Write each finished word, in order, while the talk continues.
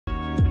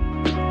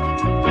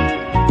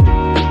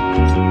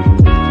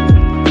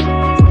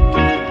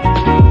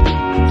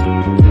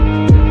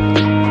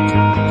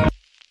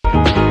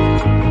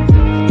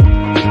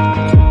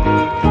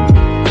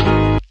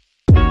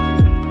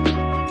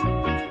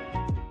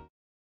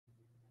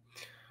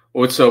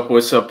What's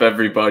up,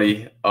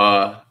 everybody?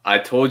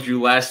 I told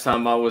you last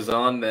time I was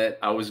on that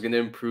I was gonna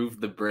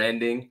improve the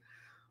branding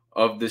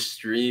of the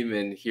stream,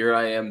 and here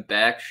I am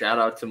back. Shout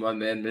out to my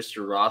man,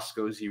 Mr.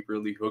 Roscoe's. He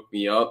really hooked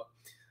me up.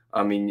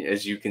 I mean,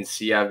 as you can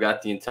see, I've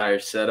got the entire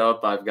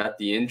setup. I've got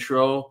the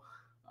intro.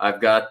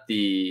 I've got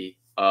the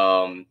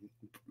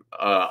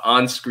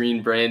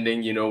on-screen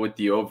branding, with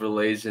the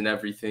overlays and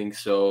everything.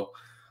 So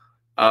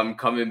I'm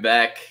coming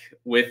back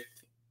with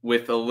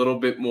a little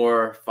bit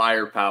more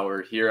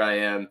firepower. Here I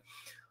am.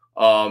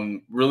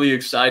 Really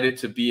excited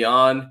to be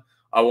on.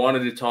 I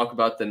wanted to talk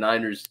about the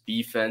Niners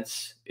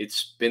defense.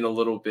 It's been a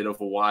little bit of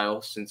a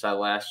while since I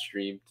last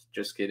streamed.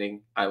 Just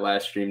kidding. I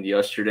last streamed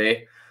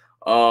yesterday.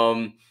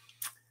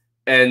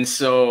 And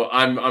so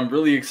I'm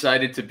really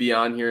excited to be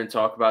on here and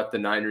talk about the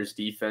Niners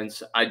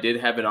defense. I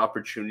did have an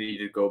opportunity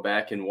to go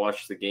back and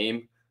watch the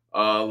game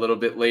a little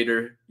bit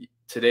later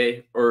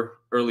today or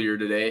earlier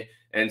today.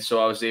 And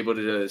so I was able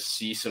to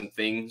see some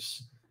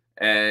things.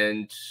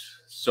 And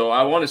so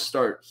I want to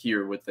start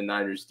here with the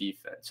Niners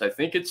defense. I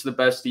think it's the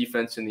best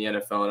defense in the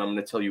NFL, and I'm going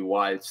to tell you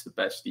why it's the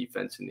best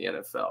defense in the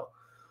NFL.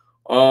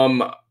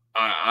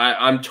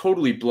 I'm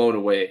totally blown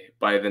away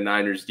by the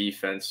Niners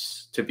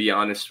defense, to be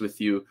honest with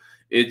you.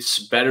 It's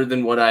better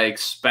than what I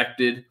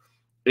expected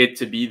it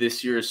to be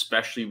this year,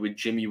 especially with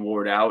Jimmy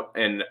Ward out.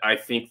 And I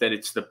think that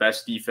it's the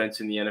best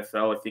defense in the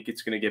NFL. I think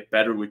it's going to get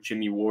better with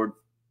Jimmy Ward.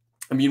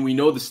 I mean, we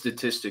know the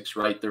statistics,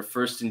 right? They're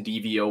first in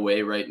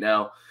DVOA right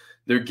now.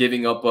 They're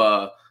giving up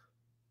a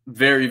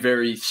very,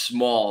 very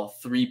small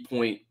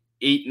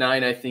 3.89,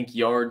 I think,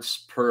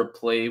 yards per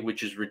play,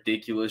 which is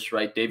ridiculous,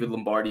 right? David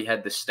Lombardi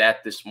had the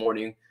stat this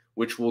morning,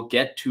 which we'll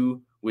get to,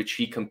 which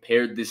he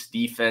compared this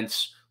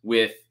defense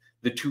with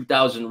the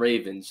 2000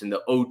 Ravens and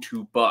the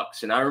 02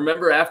 Bucks. And I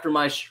remember after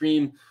my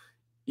stream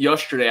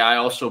yesterday, I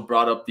also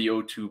brought up the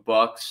 02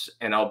 Bucks,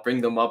 and I'll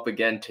bring them up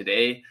again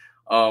today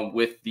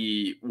with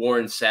the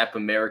Warren Sapp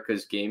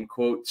America's Game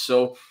quote.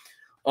 So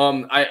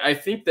I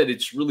think that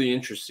it's really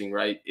interesting,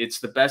 right? It's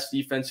the best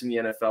defense in the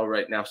NFL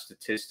right now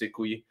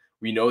statistically.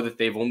 We know that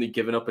they've only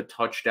given up a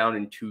touchdown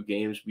in 2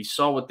 games. We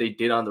saw what they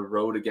did on the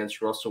road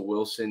against Russell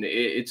Wilson.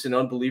 It's an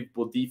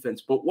unbelievable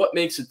defense. But what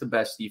makes it the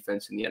best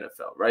defense in the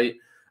NFL, right?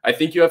 I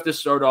think you have to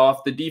start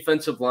off. The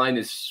defensive line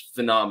is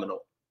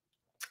phenomenal.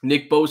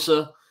 Nick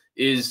Bosa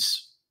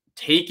is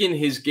taking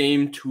his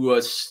game to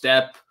a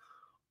step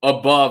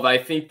above. I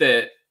think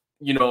that,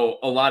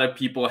 a lot of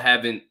people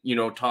haven't,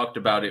 talked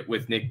about it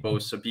with Nick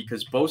Bosa,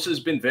 because Bosa has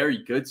been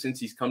very good since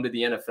he's come to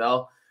the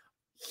NFL.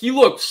 He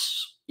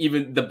looks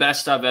even the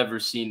best I've ever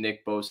seen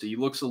Nick Bosa. He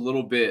looks a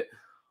little bit,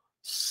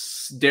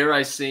 dare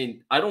I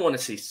say, I don't want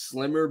to say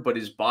slimmer, but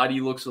his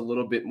body looks a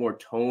little bit more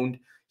toned.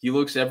 He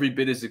looks every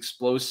bit as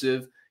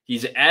explosive.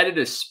 He's added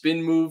a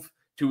spin move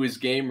to his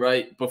game,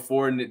 right?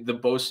 Before, the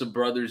Bosa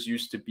brothers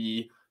used to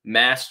be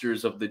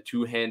masters of the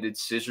two-handed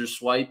scissor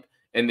swipe,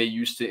 and they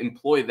used to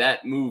employ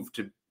that move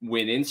to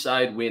win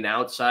inside, win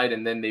outside,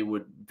 and then they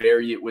would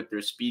vary it with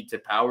their speed to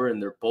power and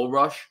their bull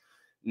rush.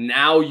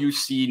 Now you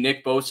see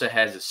Nick Bosa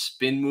has a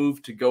spin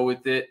move to go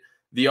with it.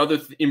 The other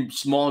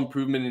small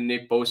improvement in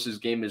Nick Bosa's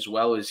game as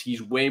well is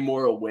he's way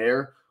more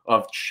aware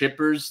of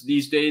chippers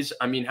these days.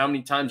 I mean, how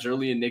many times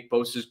early in Nick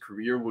Bosa's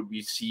career would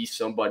we see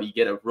somebody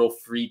get a real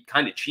free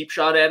kind of cheap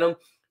shot at him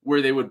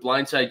where they would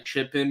blindside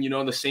chip him?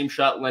 The same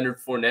shot Leonard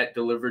Fournette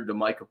delivered to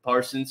Micah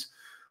Parsons.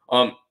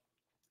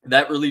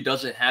 That really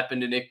doesn't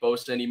happen to Nick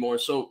Bosa anymore.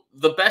 So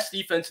the best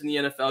defense in the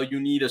NFL, you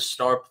need a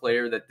star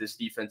player that this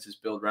defense is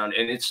built around,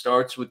 and it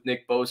starts with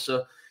Nick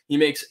Bosa. He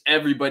makes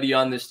everybody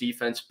on this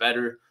defense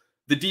better.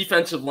 The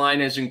defensive line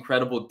has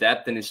incredible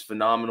depth and is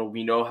phenomenal.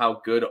 We know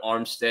how good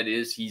Armstead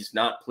is. He's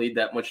not played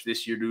that much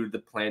this year due to the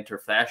plantar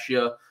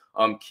fascia.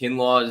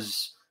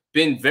 Kinlaw's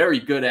been very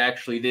good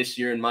actually this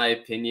year, in my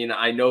opinion.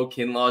 I know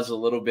Kinlaw's a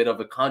little bit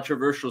of a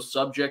controversial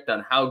subject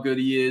on how good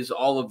he is,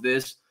 all of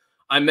this.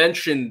 I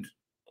mentioned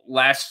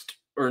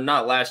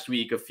not last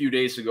week, a few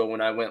days ago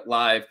when I went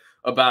live,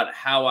 about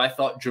how I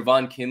thought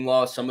Javon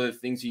Kinlaw, some of the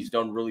things he's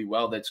done really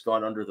well that's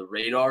gone under the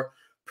radar,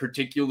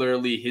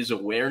 particularly his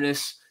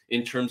awareness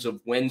in terms of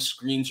when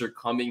screens are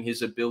coming,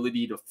 his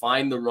ability to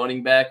find the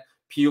running back,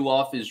 peel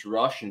off his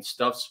rush and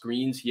stuff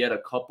screens. He had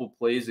a couple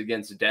plays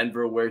against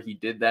Denver where he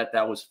did that.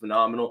 That was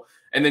phenomenal.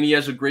 And then he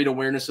has a great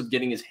awareness of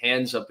getting his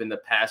hands up in the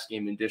pass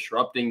game and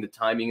disrupting the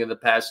timing of the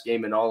pass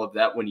game and all of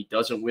that when he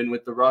doesn't win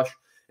with the rush.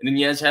 And then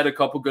he's had a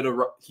couple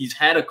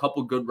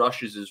good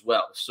rushes as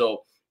well.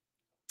 So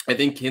I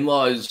think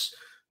Kinlaw is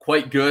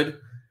quite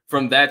good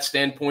from that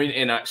standpoint.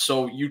 And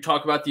so you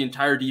talk about the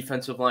entire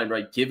defensive line,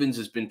 right? Givens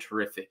has been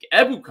terrific.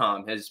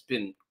 Ebukam has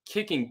been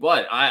kicking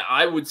butt.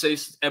 I would say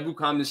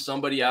Ebukam is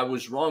somebody I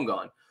was wrong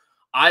on.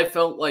 I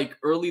felt like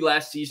early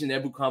last season,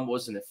 Ebukam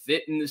wasn't a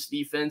fit in this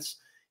defense.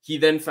 He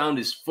then found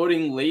his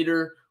footing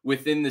later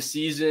within the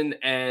season,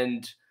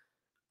 and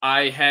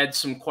I had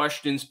some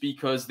questions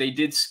because they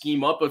did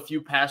scheme up a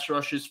few pass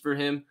rushes for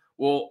him.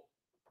 Well,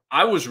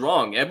 I was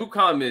wrong.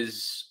 Ebukam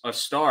is a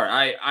star.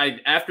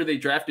 I after they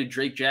drafted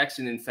Drake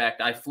Jackson, in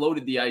fact, I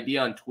floated the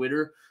idea on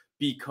Twitter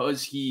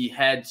because he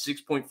had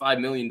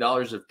 $6.5 million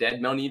of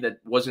dead money that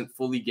wasn't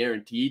fully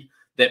guaranteed,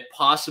 that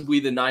possibly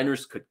the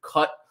Niners could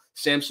cut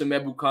Samson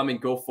Ebukam and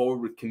go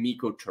forward with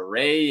Kamiko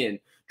Toure and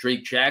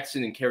Drake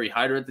Jackson and Kerry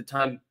Hyder at the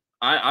time.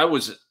 I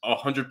was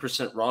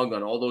 100% wrong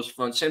on all those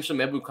fronts. Samson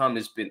Ebukam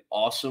has been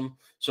awesome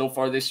so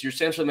far this year.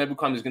 Samson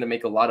Ebukam is going to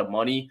make a lot of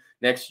money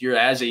next year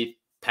as a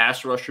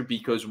pass rusher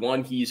because,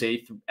 one, he's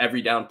a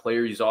every down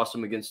player. He's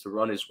awesome against the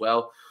run as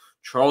well.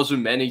 Charles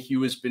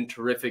Omenihu has been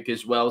terrific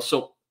as well.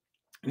 So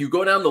you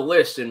go down the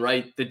list and,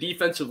 right, the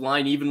defensive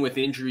line, even with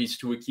injuries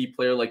to a key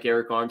player like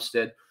Eric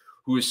Armstead,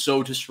 who is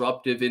so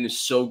disruptive and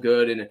is so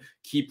good, and a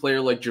key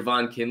player like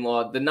Javon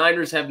Kinlaw, the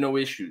Niners have no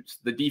issues.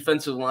 The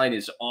defensive line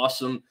is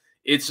awesome.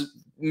 It's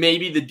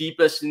maybe the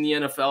deepest in the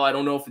NFL. I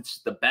don't know if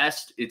it's the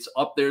best. It's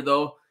up there,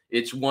 though.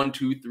 It's 1,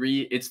 2,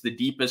 3. It's the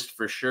deepest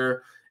for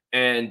sure.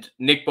 And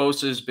Nick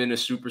Bosa has been a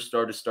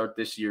superstar to start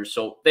this year.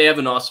 So they have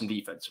an awesome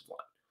defensive line.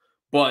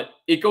 But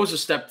it goes a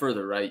step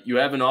further, right? You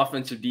have an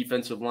offensive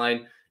defensive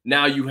line.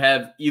 Now you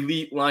have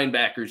elite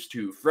linebackers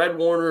too. Fred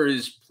Warner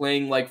is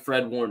playing like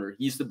Fred Warner.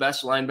 He's the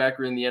best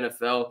linebacker in the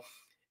NFL.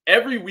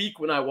 Every week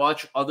when I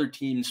watch other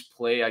teams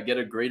play, I get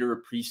a greater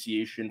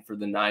appreciation for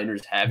the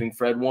Niners having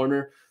Fred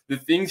Warner. The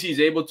things he's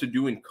able to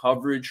do in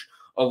coverage,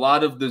 a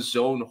lot of the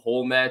zone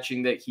hole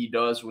matching that he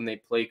does when they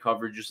play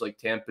coverages like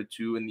Tampa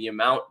 2, and the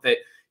amount that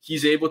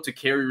he's able to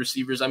carry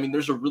receivers. I mean,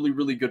 there's a really,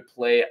 really good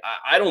play.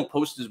 I don't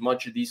post as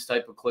much of these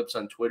type of clips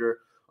on Twitter,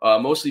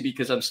 mostly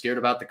because I'm scared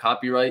about the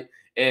copyright.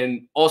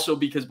 And also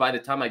because by the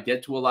time I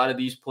get to a lot of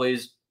these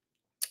plays,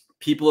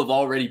 people have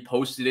already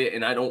posted it,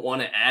 and I don't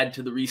want to add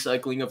to the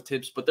recycling of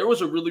tips. But there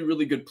was a really,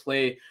 really good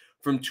play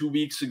from 2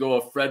 weeks ago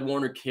of Fred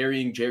Warner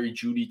carrying Jerry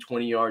Jeudy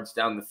 20 yards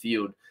down the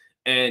field.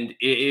 And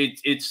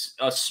it's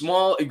a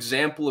small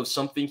example of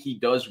something he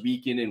does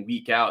week in and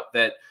week out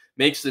that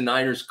makes the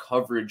Niners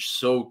coverage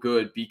so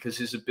good, because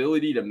his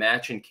ability to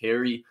match and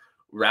carry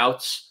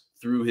routes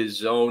through his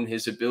zone,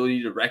 his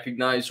ability to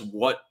recognize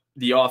what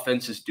the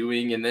offense is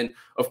doing, and then,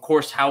 of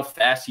course, how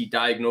fast he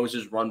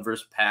diagnoses run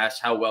versus pass,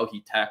 how well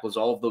he tackles,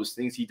 all of those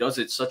things. He does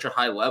it at such a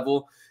high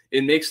level.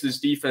 It makes this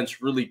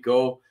defense really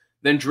go.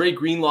 Then Dre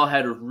Greenlaw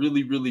had a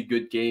really, really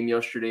good game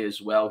yesterday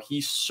as well.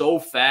 He's so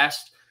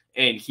fast,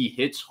 and he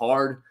hits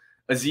hard.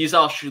 Azeez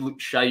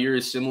Al-Shaair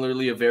is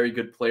similarly a very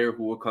good player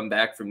who will come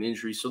back from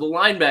injury. So the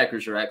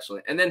linebackers are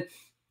excellent. And then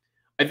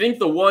I think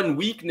the one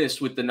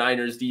weakness with the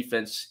Niners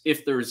defense,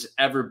 if there's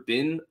ever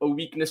been a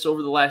weakness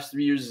over the last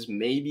 3 years, is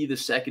maybe the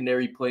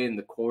secondary play in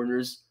the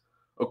corners,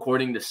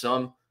 according to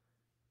some.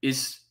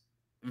 Is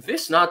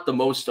this not the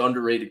most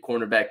underrated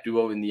cornerback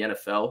duo in the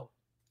NFL?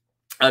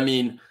 I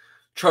mean,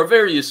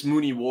 Charvarius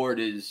Mooney-Ward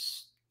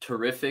is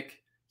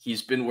terrific.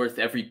 He's been worth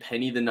every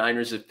penny the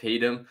Niners have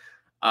paid him.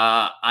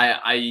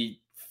 I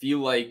feel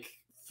like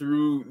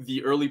through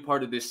the early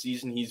part of this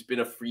season, he's been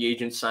a free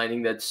agent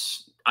signing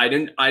that's I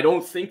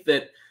don't think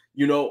that,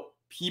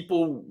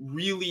 people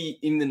really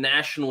in the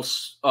national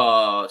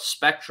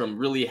spectrum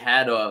really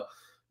had a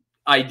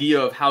idea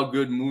of how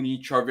good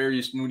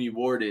Charvarius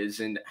Mooney-Ward is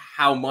and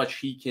how much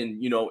he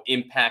can,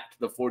 impact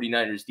the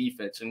 49ers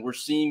defense. And we're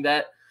seeing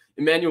that.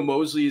 Emmanuel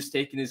Moseley has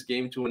taken his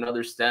game to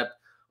another step.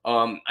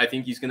 I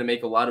think he's going to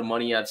make a lot of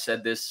money. I've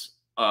said this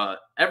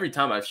every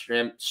time I've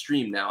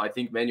streamed now. I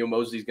think Emmanuel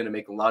Moseley is going to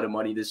make a lot of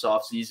money this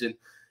offseason.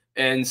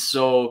 And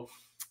so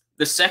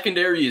the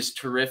secondary is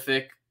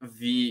terrific.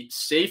 The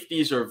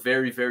safeties are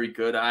very, very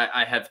good.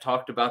 I have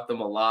talked about them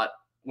a lot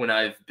when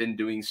I've been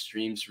doing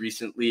streams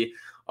recently.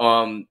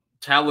 Talanoa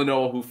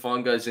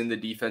Hufanga is in the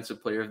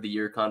Defensive Player of the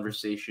Year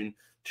conversation.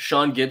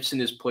 Deshaun Gibson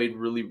has played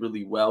really,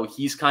 really well.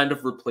 He's kind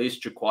of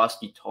replaced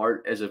Jaquiski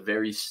Tartt as a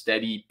very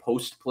steady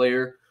post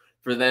player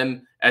for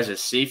them as a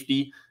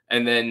safety.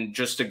 And then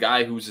just a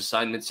guy whose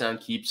assignment sound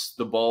keeps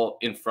the ball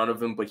in front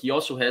of him. But he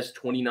also has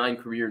 29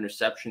 career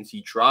interceptions.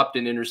 He dropped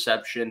an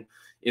interception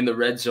in the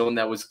red zone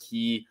that was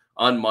key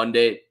on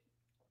Monday.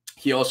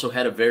 He also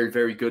had a very,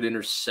 very good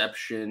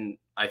interception,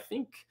 I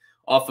think,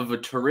 off of a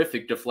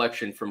terrific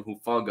deflection from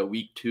Hufanga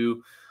week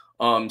 2.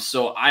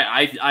 So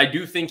I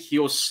do think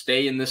he'll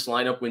stay in this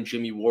lineup when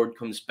Jimmy Ward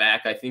comes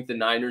back. I think the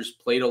Niners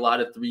played a lot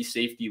of 3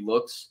 safety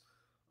looks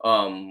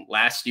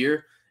last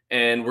year,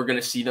 and we're going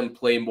to see them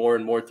play more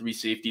and more 3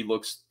 safety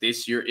looks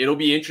this year. It'll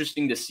be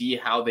interesting to see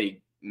how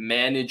they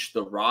manage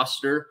the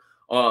roster.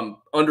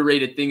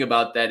 Underrated thing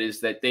about that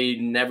is that they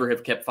never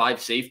have kept 5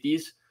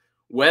 safeties.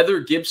 Whether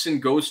Gibson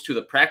goes to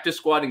the practice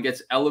squad and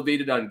gets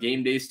elevated on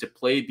game days to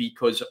play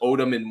because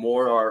Odom and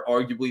Moore are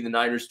arguably the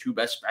Niners' 2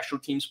 best special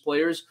teams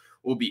players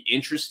will be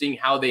interesting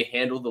how they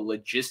handle the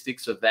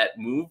logistics of that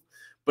move.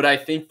 But I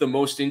think the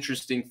most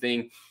interesting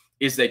thing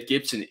is that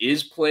Gibson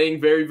is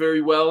playing very,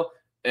 very well.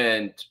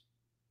 And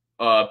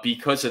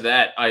because of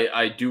that,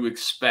 I do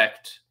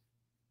expect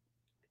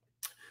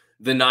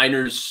the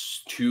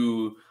Niners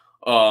to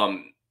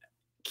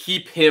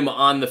keep him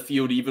on the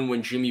field even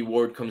when Jimmy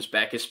Ward comes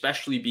back,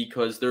 especially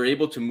because they're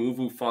able to move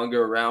Hufanga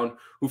around.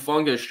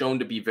 Hufanga is shown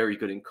to be very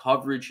good in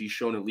coverage. He's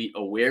shown elite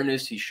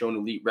awareness. He's shown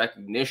elite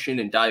recognition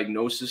and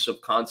diagnosis of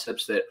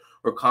concepts that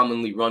are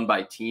commonly run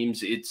by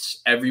teams.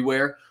 It's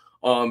everywhere.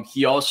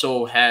 He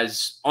also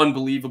has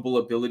unbelievable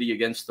ability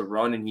against the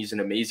run, and he's an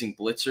amazing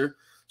blitzer.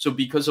 So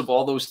because of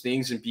all those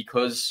things, and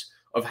because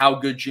of how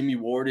good Jimmy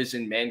Ward is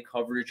in man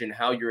coverage, and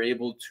how you're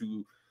able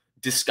to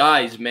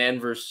disguise man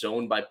versus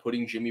zone by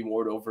putting Jimmy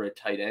Ward over a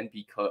tight end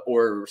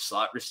or a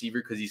slot receiver,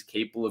 because he's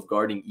capable of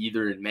guarding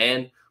either in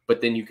man,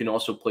 but then you can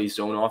also play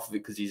zone off of it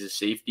because he's a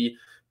safety.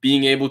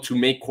 Being able to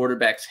make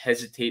quarterbacks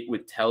hesitate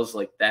with tells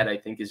like that, I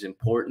think, is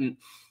important.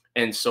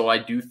 And so I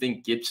do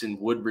think Gibson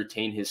would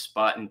retain his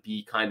spot and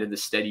be kind of the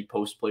steady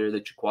post player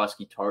that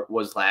Jaquiski Tartt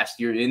was last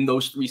year in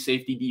those three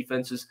safety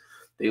defenses.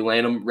 They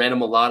ran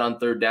him a lot on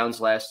third downs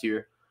last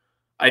year.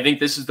 I think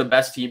this is the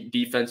best team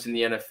defense in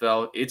the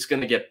NFL. It's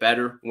going to get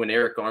better when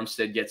Eric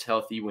Armstead gets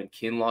healthy, when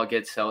Kinlaw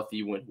gets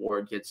healthy, when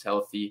Ward gets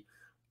healthy.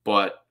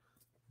 But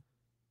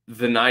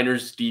the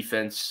Niners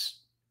defense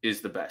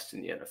is the best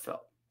in the NFL.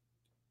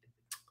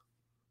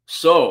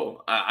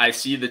 So I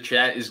see the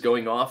chat is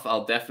going off.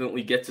 I'll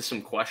definitely get to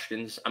some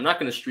questions. I'm not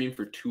going to stream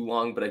for too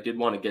long, but I did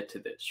want to get to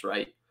this,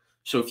 right?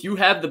 So if you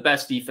have the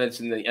best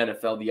defense in the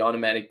NFL, the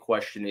automatic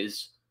question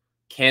is,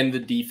 can the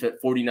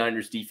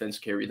 49ers defense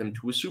carry them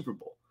to a Super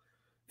Bowl?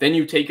 Then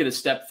you take it a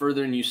step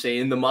further and you say,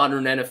 in the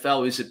modern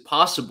NFL, is it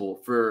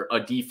possible for a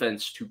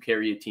defense to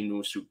carry a team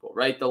to a Super Bowl,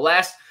 right? The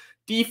last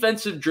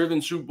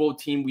defensive-driven Super Bowl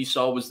team we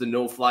saw was the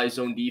no-fly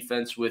zone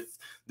defense with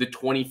the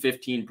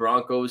 2015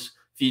 Broncos,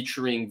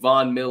 featuring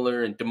Von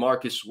Miller and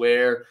DeMarcus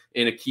Ware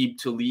and Aqib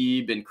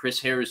Talib and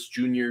Chris Harris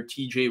Jr.,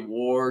 TJ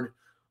Ward,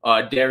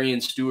 Darian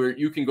Stewart.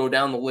 You can go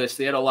down the list.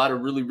 They had a lot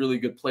of really, really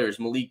good players.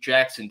 Malik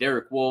Jackson,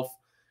 Derek Wolfe.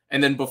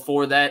 And then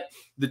before that,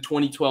 the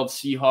 2012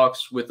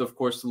 Seahawks with, of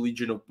course, the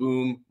Legion of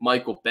Boom,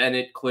 Michael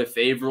Bennett, Cliff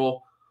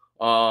Averill,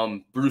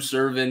 Bruce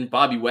Irvin,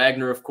 Bobby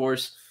Wagner, of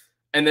course.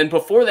 And then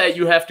before that,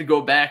 you have to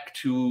go back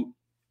to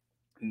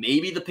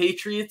maybe the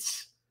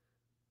Patriots,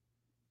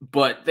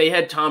 but they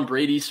had Tom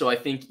Brady. So I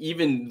think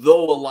even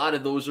though a lot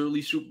of those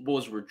early Super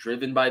Bowls were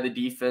driven by the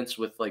defense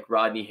with like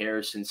Rodney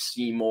Harrison,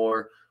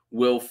 Seymour,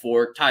 Will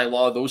Fork, Ty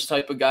Law, those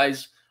type of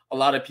guys, a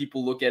lot of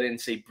people look at it and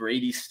say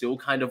Brady still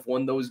kind of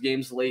won those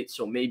games late,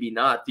 so maybe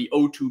not. The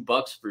 0-2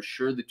 Bucks for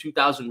sure, the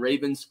 2000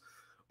 Ravens.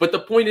 But the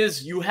point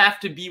is, you have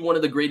to be one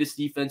of the greatest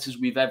defenses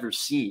we've ever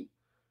seen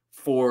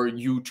for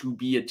you to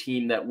be a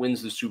team that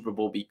wins the Super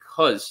Bowl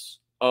because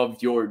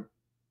of your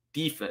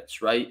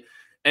defense, right?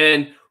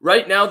 And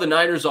right now, the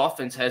Niners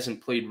offense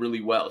hasn't played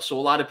really well. So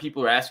a lot of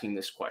people are asking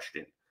this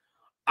question.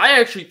 I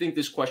actually think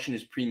this question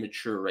is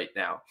premature right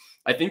now.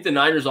 I think the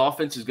Niners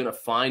offense is going to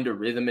find a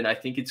rhythm, and I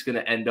think it's going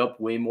to end up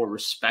way more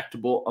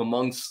respectable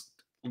amongst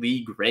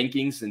league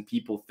rankings than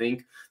people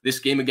think. This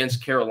game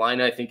against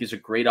Carolina, I think, is a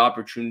great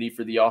opportunity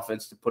for the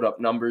offense to put up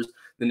numbers.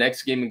 The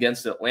next game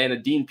against Atlanta,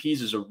 Dean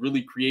Pease is a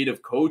really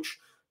creative coach,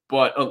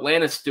 but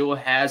Atlanta still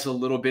has a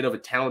little bit of a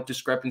talent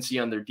discrepancy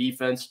on their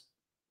defense.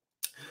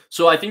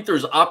 So I think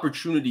there's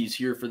opportunities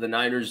here for the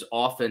Niners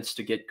offense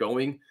to get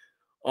going.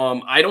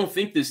 I don't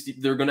think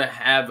they're going to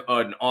have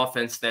an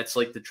offense that's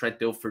like the Trent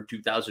Dilfer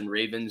 2000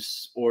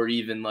 Ravens or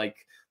even like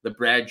the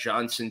Brad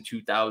Johnson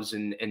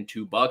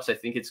 2002 Bucks. I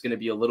think it's going to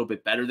be a little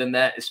bit better than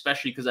that,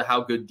 especially because of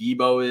how good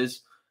Debo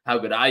is, how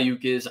good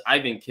Ayuk is.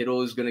 I think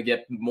Kittle is going to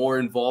get more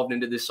involved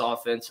into this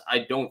offense.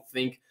 I don't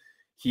think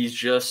he's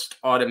just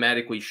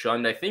automatically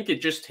shunned. I think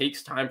it just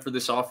takes time for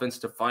this offense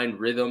to find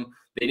rhythm.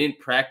 They didn't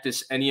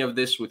practice any of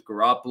this with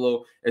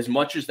Garoppolo. As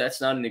much as that's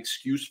not an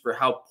excuse for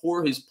how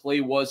poor his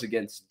play was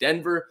against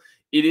Denver,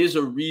 it is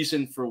a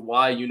reason for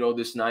why,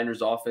 this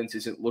Niners offense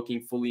isn't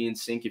looking fully in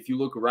sync. If you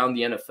look around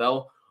the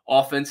NFL,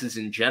 offenses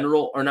in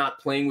general are not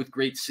playing with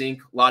great sync.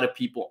 A lot of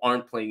people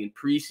aren't playing in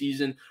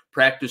preseason.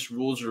 Practice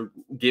rules are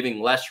giving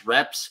less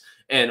reps.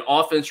 And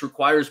offense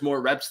requires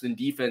more reps than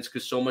defense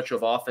because so much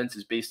of offense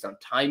is based on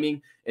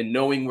timing and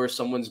knowing where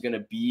someone's going to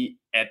be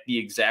at the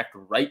exact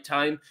right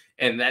time.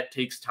 And that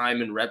takes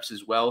time and reps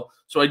as well.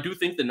 So I do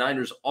think the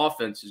Niners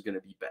offense is going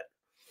to be better.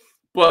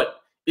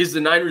 But is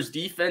the Niners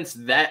defense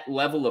that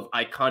level of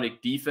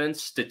iconic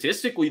defense?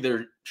 Statistically,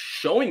 they're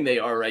showing they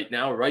are right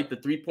now, right? The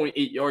 3.8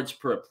 yards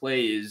per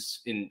play is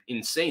an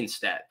insane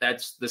stat.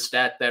 That's the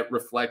stat that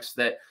reflects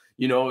that,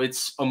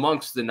 it's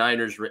amongst the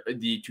Niners,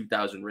 the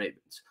 2000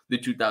 Ravens, the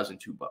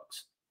 2002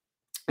 Bucks.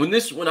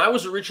 When I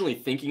was originally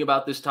thinking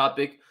about this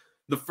topic,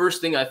 the first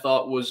thing I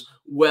thought was,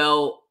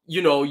 well,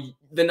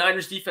 the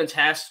Niners defense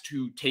has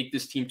to take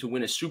this team to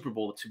win a Super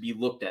Bowl to be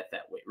looked at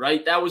that way,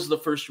 right? That was the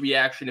first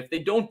reaction. If they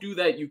don't do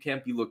that, you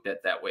can't be looked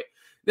at that way.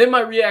 Then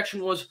my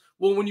reaction was,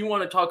 well, when you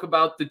want to talk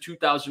about the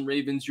 2000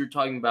 Ravens, you're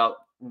talking about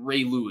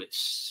Ray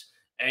Lewis.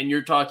 And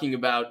you're talking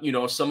about,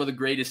 some of the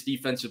greatest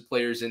defensive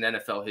players in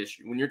NFL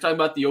history. When you're talking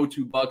about the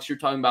 0-2 Bucks, you're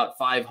talking about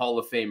 5 Hall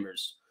of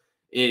Famers.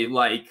 You're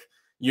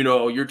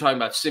talking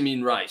about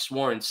Simeon Rice,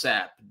 Warren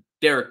Sapp,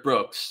 Derek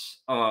Brooks,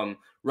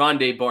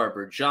 Rondé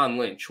Barber, John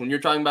Lynch. When you're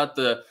talking about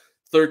the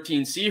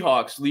 13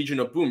 Seahawks, Legion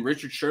of Boom,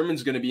 Richard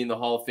Sherman's going to be in the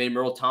Hall of Fame.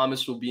 Earl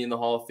Thomas will be in the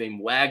Hall of Fame.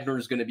 Wagner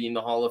is going to be in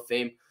the Hall of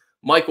Fame.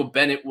 Michael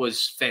Bennett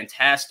was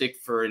fantastic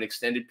for an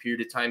extended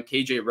period of time.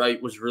 KJ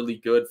Wright was really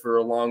good for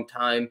a long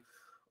time.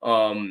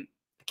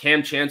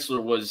 Cam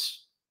Chancellor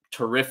was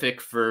terrific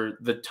for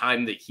the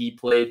time that he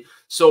played.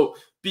 So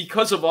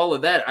because of all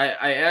of that,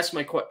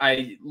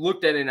 I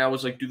looked at it and I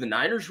was like, do the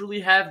Niners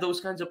really have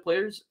those kinds of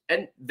players?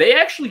 And they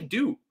actually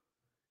do.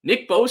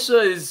 Nick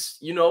Bosa is,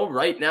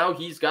 right now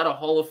he's got a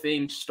Hall of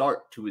Fame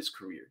start to his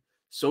career.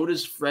 So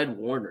does Fred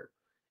Warner.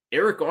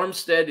 Eric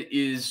Armstead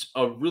is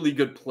a really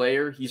good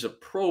player. He's a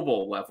Pro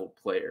Bowl level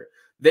player.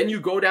 Then you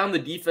go down the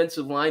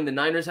defensive line. The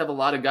Niners have a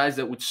lot of guys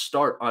that would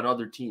start on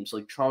other teams,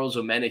 like Charles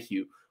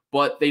Omenihu,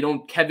 but they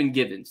don't. Kevin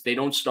Givens, they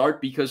don't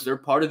start because they're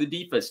part of the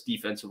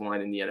defensive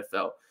line in the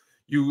NFL.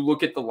 You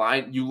look at the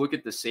line, you look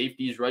at the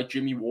safeties, right?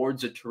 Jimmy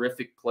Ward's a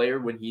terrific player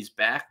when he's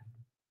back.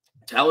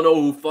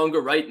 Talanoa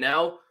Hufanga right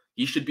now,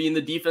 he should be in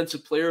the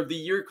Defensive Player of the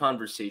Year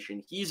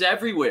conversation. He's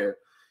everywhere.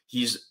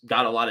 He's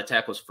got a lot of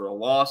tackles for a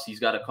loss. He's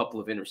got a couple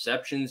of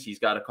interceptions. He's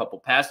got a couple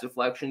pass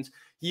deflections.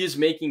 He is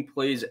making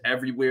plays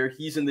everywhere.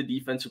 He's in the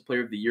Defensive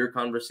Player of the Year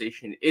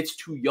conversation. It's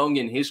too young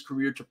in his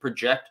career to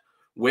project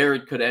where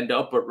it could end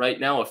up. But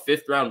right now, a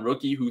fifth-round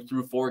rookie who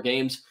through 4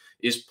 games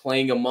is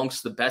playing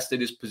amongst the best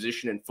at his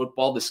position in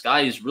football. The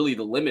sky is really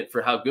the limit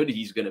for how good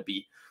he's going to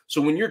be.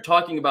 So when you're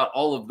talking about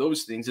all of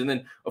those things, and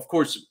then, of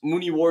course,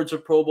 Mooney Ward's a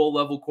Pro Bowl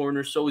level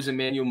corner, so is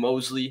Emmanuel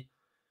Mosley.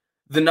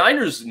 The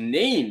Niners'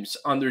 names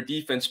on their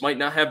defense might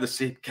not have the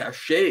same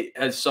cachet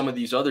as some of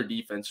these other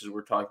defenses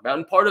we're talking about.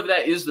 And part of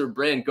that is their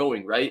brand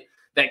going, right?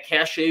 That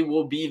cachet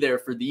will be there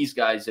for these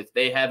guys if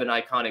they have an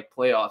iconic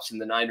playoffs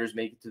and the Niners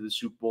make it to the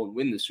Super Bowl and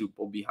win the Super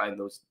Bowl behind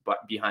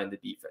the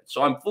defense.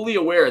 So I'm fully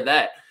aware of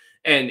that.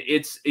 And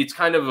it's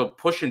kind of a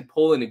push and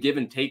pull and a give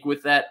and take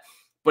with that.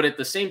 But at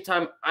the same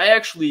time, I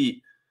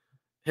actually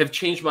have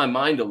changed my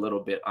mind a little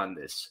bit on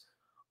this.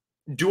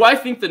 Do I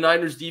think the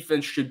Niners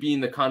defense should be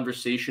in the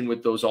conversation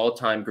with those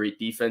all-time great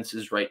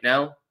defenses right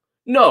now?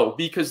 No,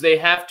 because they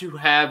have to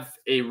have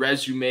a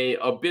resume,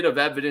 a bit of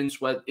evidence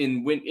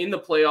in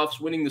the playoffs,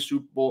 winning the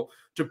Super Bowl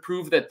to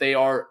prove that they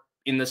are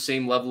in the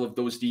same level of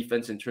those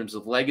defense in terms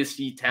of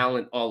legacy,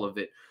 talent, all of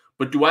it.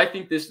 But do I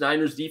think this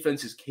Niners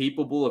defense is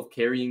capable of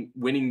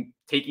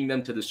taking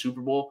them to the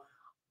Super Bowl?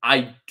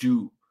 I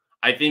do.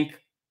 I think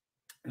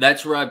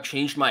that's where I've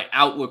changed my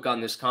outlook on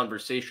this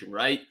conversation,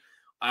 right?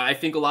 I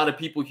think a lot of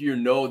people here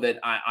know that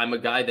I'm a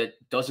guy that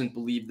doesn't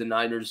believe the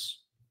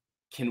Niners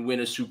can win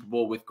a Super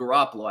Bowl with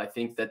Garoppolo. I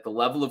think that the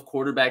level of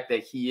quarterback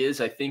that he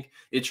is, I think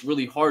it's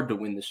really hard to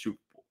win the Super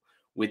Bowl.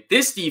 With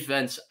this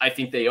defense, I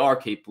think they are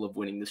capable of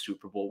winning the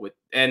Super Bowl.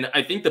 And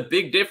I think the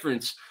big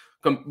difference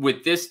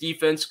with this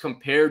defense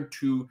compared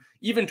to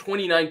even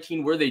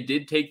 2019, where they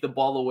did take the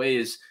ball away,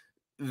 is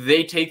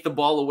they take the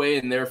ball away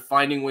and they're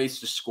finding ways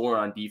to score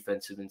on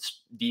defense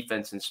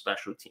and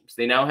special teams.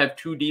 They now have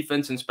 2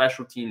 defense and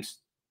special teams.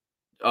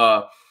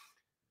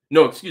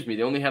 No, excuse me.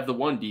 They only have the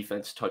 1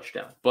 defense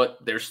touchdown, but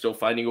they're still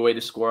finding a way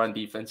to score on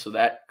defense. So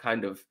that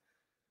kind of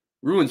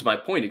ruins my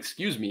point,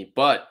 excuse me.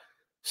 But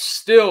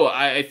still,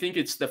 I think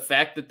it's the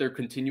fact that they're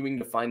continuing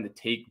to find the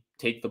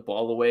take the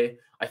ball away.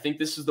 I think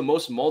this is the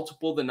most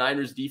multiple the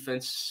Niners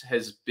defense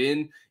has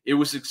been. It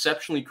was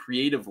exceptionally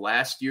creative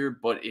last year,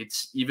 but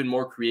it's even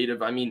more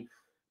creative. I mean,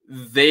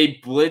 they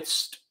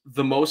blitzed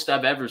the most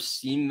I've ever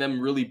seen them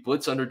really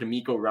blitz under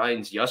DeMeco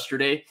Ryans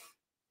yesterday.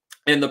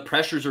 And the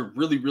pressures are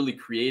really, really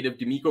creative.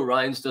 DeMeco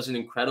Ryans does an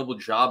incredible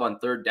job on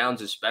third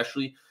downs,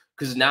 especially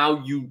because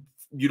now you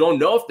don't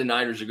know if the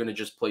Niners are going to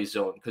just play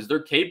zone, because they're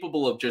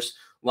capable of just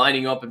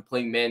lining up and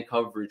playing man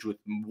coverage with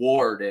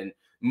Ward and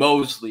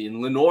Mosley.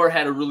 And Lenore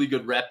had a really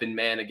good rep in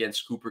man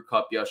against Cooper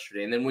Kupp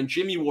yesterday. And then when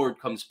Jimmy Ward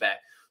comes back.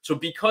 So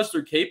because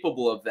they're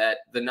capable of that,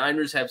 the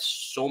Niners have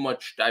so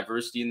much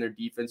diversity in their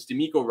defense.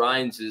 DeMeco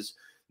Ryans is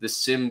the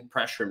sim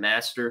pressure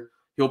master.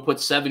 He'll put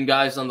 7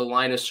 guys on the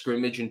line of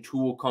scrimmage and 2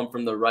 will come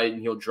from the right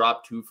and he'll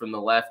drop 2 from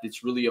the left.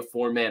 It's really a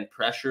 4-man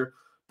pressure,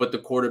 but the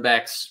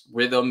quarterback's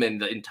rhythm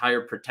and the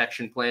entire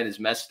protection plan is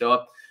messed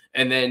up.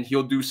 And then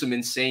he'll do some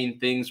insane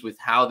things with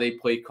how they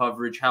play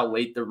coverage, how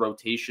late their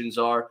rotations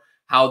are,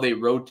 how they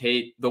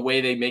rotate, the way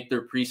they make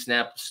their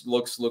pre-snap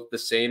looks look the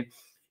same.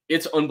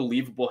 It's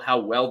unbelievable how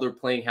well they're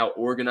playing, how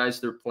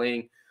organized they're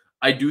playing.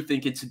 I do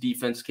think it's a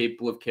defense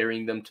capable of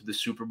carrying them to the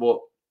Super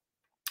Bowl.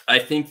 I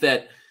think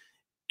that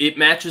it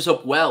matches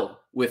up well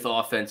with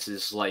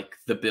offenses like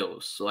the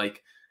Bills.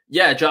 Like,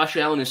 yeah, Josh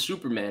Allen is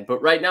Superman,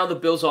 but right now the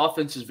Bills'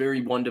 offense is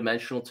very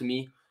one-dimensional to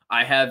me.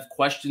 I have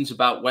questions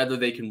about whether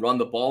they can run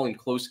the ball in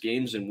close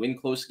games and win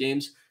close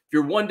games. If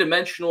you're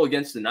one-dimensional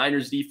against the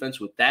Niners defense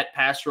with that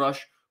pass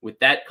rush, with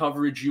that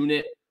coverage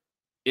unit,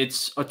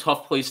 it's a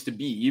tough place to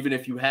be, even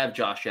if you have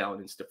Josh Allen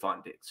and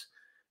Stephon Diggs.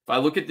 If I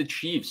look at the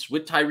Chiefs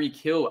with Tyreek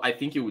Hill, I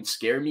think it would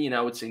scare me, and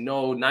I would say,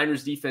 no,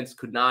 Niners defense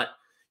could not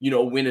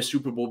win a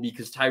Super Bowl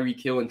because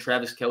Tyreek Hill and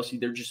Travis Kelce,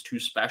 they're just too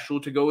special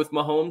to go with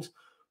Mahomes.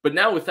 But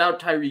now without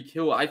Tyreek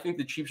Hill, I think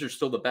the Chiefs are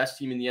still the best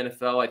team in the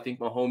NFL. I think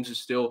Mahomes is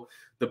still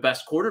the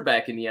best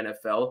quarterback in the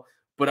NFL.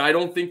 But I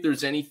don't think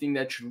there's anything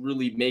that should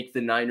really make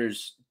the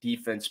Niners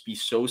defense be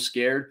so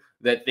scared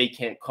that they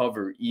can't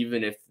cover.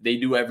 Even if they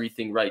do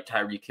everything right,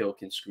 Tyreek Hill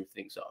can screw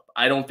things up.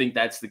 I don't think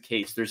that's the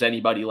case. There's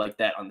anybody like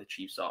that on the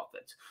Chiefs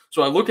offense.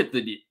 So I look at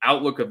the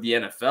outlook of the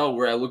NFL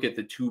where I look at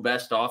the 2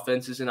 best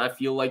offenses and I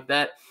feel like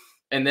that.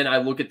 And then I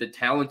look at the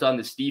talent on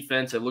this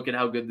defense. I look at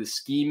how good the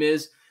scheme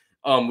is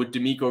with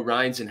D'Amico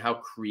Ryans and how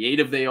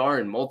creative they are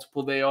and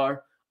multiple they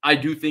are. I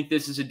do think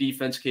this is a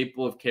defense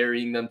capable of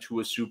carrying them to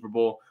a Super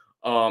Bowl.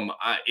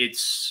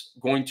 It's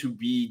going to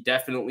be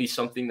definitely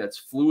something that's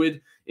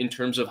fluid in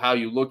terms of how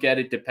you look at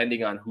it,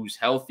 depending on who's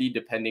healthy,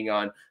 depending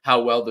on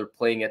how well they're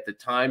playing at the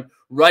time.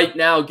 Right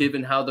now,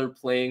 given how they're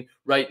playing,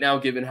 right now,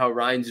 given how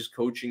Ryans is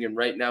coaching, and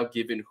right now,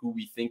 given who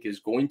we think is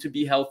going to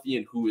be healthy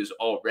and who is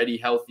already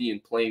healthy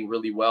and playing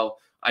really well,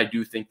 I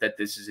do think that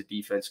this is a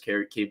defense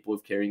capable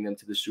of carrying them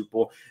to the Super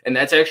Bowl. And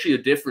that's actually a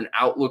different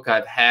outlook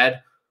I've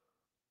had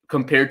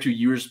compared to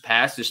years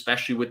past,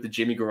 especially with the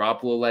Jimmy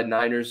Garoppolo-led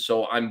Niners.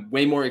 So I'm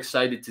way more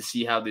excited to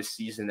see how this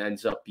season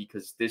ends up,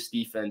 because this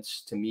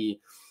defense, to me,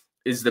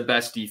 is the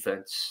best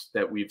defense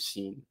that we've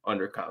seen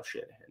under Kyle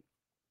Shanahan.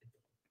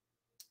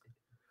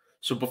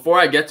 So before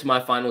I get to my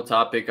final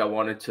topic, I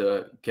wanted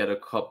to get a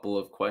couple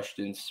of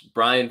questions.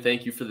 Brian,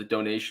 thank you for the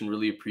donation.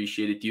 Really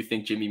appreciate it. Do you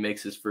think Jimmy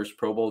makes his first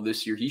Pro Bowl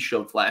this year? He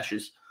showed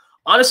flashes.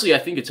 Honestly, I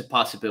think it's a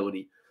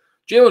possibility.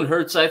 Jalen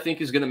Hurts, I think,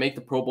 is going to make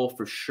the Pro Bowl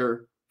for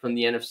sure from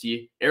the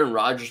NFC. Aaron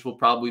Rodgers will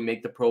probably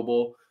make the Pro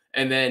Bowl.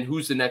 And then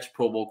who's the next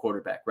Pro Bowl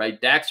quarterback,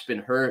 right? Dak's been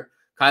hurt.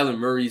 Kyler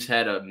Murray's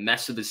had a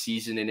mess of a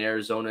season in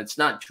Arizona. It's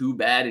not too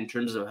bad in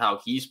terms of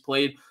how he's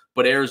played,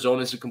 but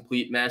Arizona's a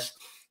complete mess.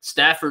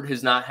 Stafford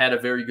has not had a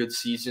very good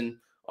season.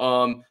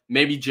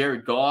 Maybe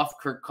Jared Goff,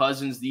 Kirk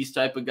Cousins, these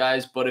type of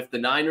guys. But if the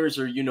Niners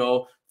are,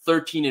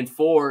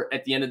 13-4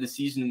 at the end of the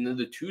season and they're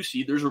the 2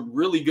 seed, there's a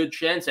really good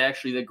chance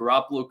actually that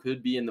Garoppolo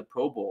could be in the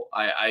Pro Bowl.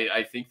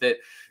 I think that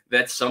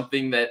that's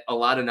something that a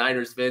lot of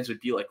Niners fans would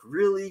be like,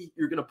 really?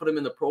 You're going to put him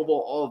in the Pro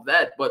Bowl, all of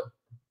that? But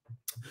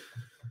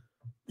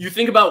you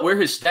think about where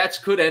his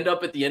stats could end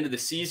up at the end of the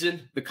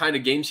season, the kind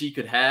of games he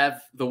could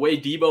have, the way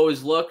Debo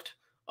has looked.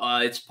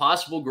 It's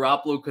possible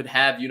Garoppolo could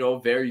have,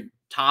 very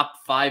top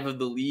 5 of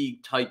the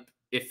league type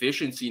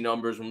efficiency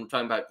numbers when we're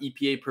talking about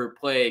EPA per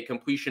play,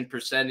 completion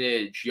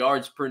percentage,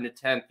 yards per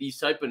attempt, these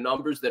type of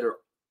numbers that are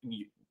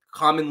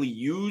commonly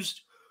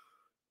used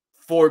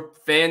for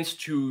fans,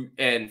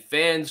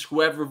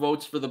 whoever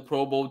votes for the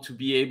Pro Bowl, to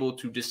be able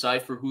to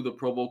decipher who the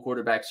Pro Bowl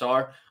quarterbacks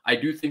are. I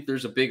do think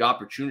there's a big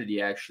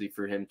opportunity actually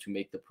for him to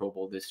make the Pro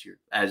Bowl this year.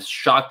 As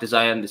shocked as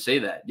I am to say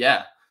that,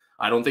 yeah.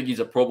 I don't think he's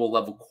a Pro Bowl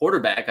level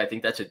quarterback. I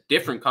think that's a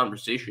different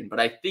conversation,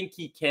 but I think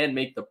he can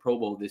make the Pro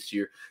Bowl this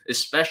year,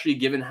 especially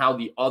given how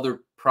the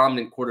other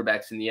prominent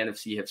quarterbacks in the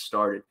NFC have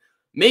started.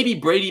 Maybe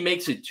Brady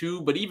makes it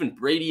too, but even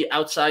Brady,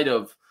 outside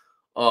of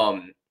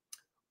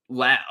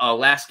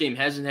last game,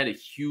 hasn't had a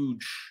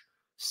huge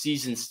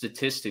season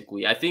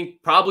statistically. I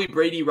think probably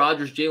Brady,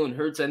 Rodgers, Jalen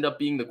Hurts end up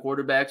being the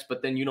quarterbacks,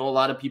 but then, a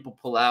lot of people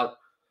pull out.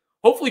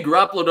 Hopefully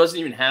Garoppolo doesn't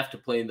even have to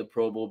play in the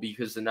Pro Bowl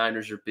because the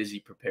Niners are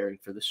busy preparing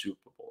for the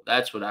Super Bowl.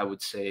 That's what I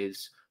would say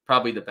is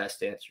probably the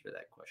best answer to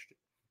that question.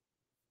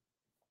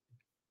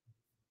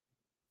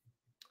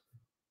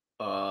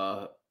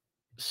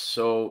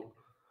 So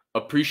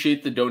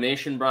appreciate the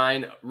donation,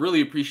 Brian. Really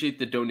appreciate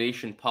the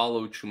donation,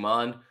 Paulo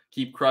Chuman.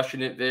 Keep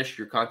crushing it, Vish.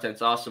 Your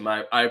content's awesome.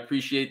 I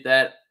appreciate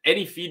that.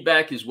 Any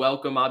feedback is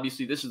welcome.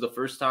 Obviously, this is the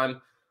first time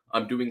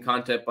I'm doing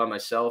content by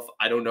myself.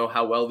 I don't know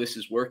how well this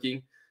is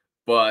working,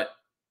 but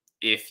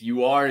if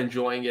you are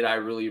enjoying it, I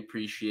really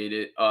appreciate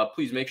it.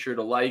 Please make sure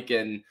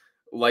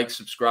to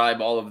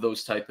subscribe, all of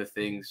those type of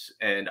things.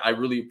 And I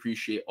really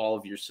appreciate all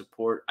of your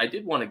support. I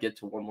did want to get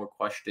to one more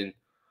question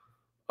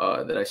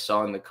that I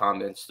saw in the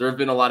comments. There have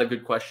been a lot of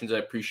good questions. I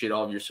appreciate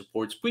all of your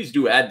supports. Please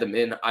do add them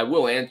in. I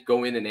will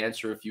go in and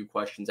answer a few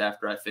questions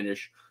after I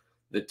finish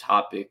the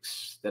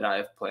topics that I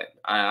have planned.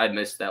 I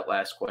missed that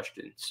last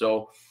question.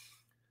 So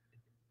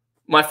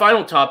my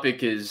final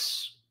topic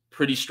is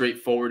pretty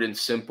straightforward and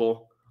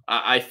simple.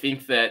 I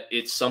think that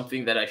it's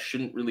something that I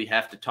shouldn't really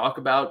have to talk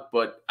about,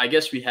 but I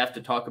guess we have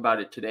to talk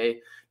about it today.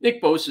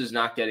 Nick Bosa is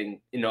not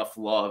getting enough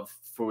love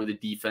for the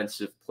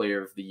Defensive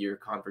Player of the Year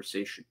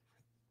conversation.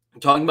 I'm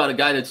talking about a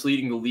guy that's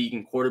leading the league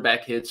in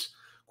quarterback hits,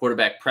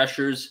 quarterback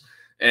pressures,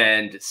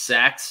 and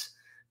sacks.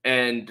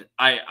 And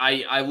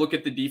I look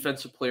at the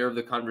Defensive Player of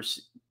the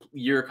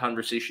Year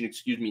conversation,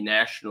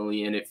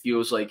 nationally, and it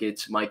feels like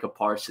it's Micah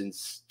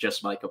Parsons,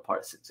 just Micah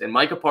Parsons. And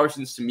Micah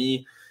Parsons, to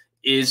me,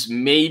 is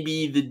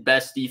maybe the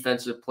best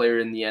defensive player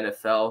in the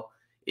NFL.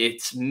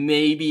 It's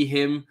maybe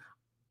him.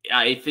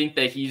 I think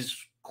that he's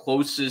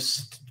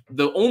closest.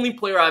 The only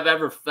player I've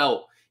ever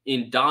felt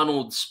in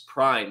Donald's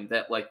prime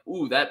that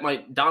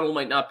Donald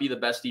might not be the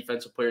best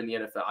defensive player in the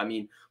NFL. I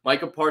mean,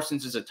 Micah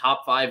Parsons is a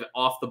top 5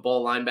 off the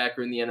ball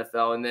linebacker in the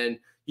NFL. And then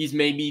he's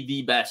maybe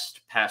the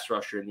best pass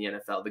rusher in the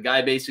NFL. The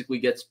guy basically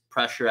gets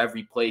pressure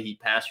every play he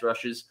pass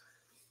rushes.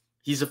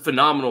 He's a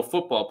phenomenal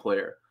football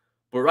player.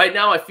 But right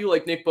now, I feel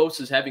like Nick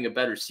Bosa is having a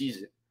better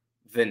season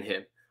than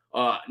him.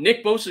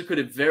 Nick Bosa could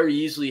have very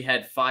easily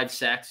had 5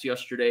 sacks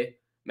yesterday.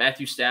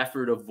 Matthew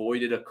Stafford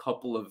avoided a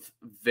couple of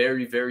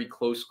very, very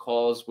close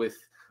calls with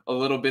a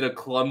little bit of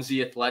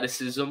clumsy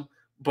athleticism,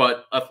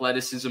 but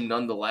athleticism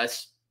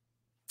nonetheless.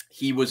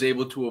 He was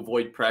able to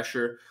avoid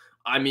pressure.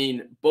 I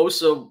mean,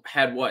 Bosa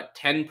had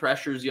 10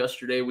 pressures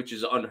yesterday, which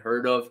is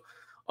unheard of.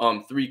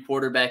 3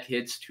 quarterback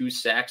hits, 2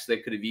 sacks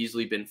that could have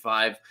easily been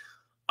 5.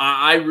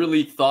 I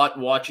really thought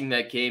watching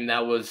that game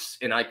that was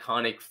an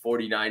iconic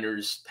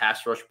 49ers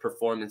pass rush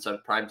performance on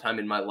primetime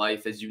in my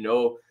life. As you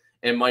know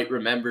and might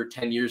remember,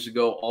 10 years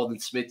ago, Aldon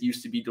Smith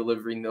used to be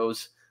delivering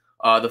those.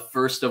 The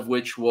first of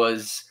which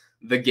was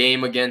the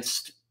game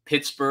against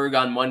Pittsburgh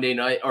on Monday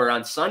night or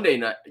on Sunday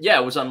night. Yeah,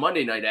 it was on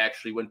Monday night,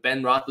 actually, when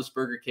Ben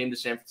Roethlisberger came to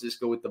San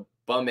Francisco with the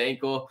bum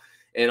ankle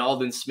and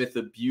Aldon Smith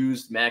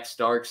abused Max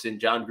Starks, and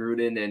John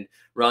Gruden and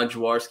Ron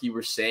Jaworski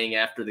were saying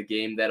after the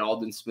game that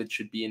Aldon Smith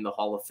should be in the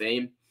Hall of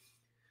Fame.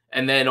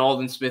 And then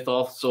Aldon Smith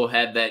also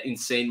had that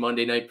insane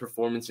Monday night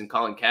performance in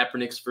Colin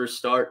Kaepernick's first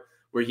start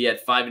where he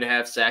had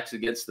 5.5 sacks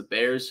against the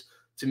Bears.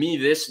 To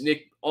me,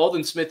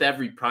 Aldon Smith,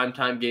 every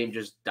primetime game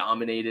just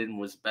dominated and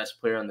was the best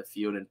player on the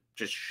field and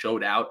just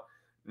showed out.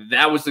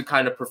 That was the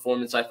kind of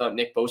performance I thought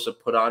Nick Bosa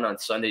put on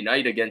Sunday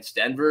night against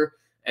Denver.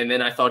 And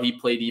then I thought he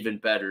played even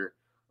better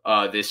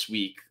this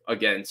week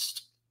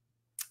against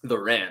the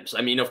Rams.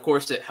 I mean, of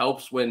course, it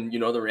helps when,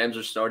 the Rams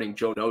are starting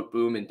Joe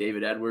Noteboom and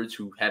David Edwards,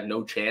 who have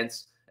no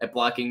chance at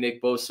blocking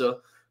Nick Bosa.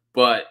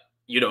 But,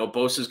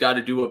 Bosa's got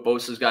to do what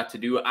Bosa's got to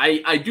do.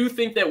 I do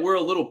think that we're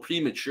a little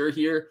premature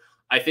here.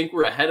 I think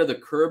we're ahead of the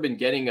curve in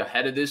getting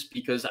ahead of this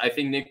because I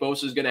think Nick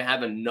Bosa is going to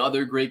have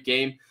another great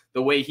game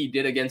the way he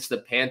did against the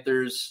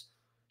Panthers,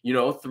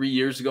 3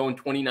 years ago in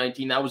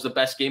 2019. That was the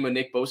best game of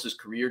Nick Bosa's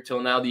career till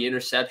now. The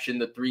interception,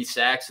 the 3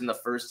 sacks in the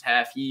first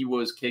half, he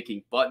was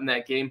kicking butt in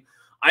that game.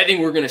 I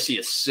think we're going to see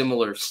a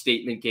similar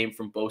statement game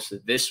from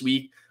Bosa this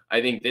week.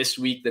 I think this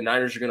week the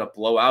Niners are going to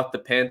blow out the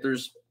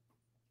Panthers.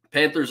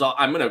 I'm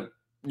going to,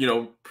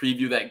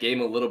 preview that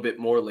game a little bit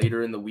more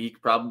later in the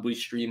week, probably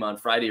stream on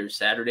Friday or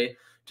Saturday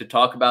to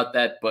talk about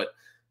that. But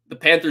the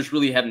Panthers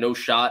really have no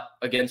shot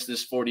against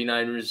this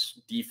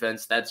 49ers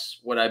defense. That's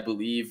what I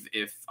believe.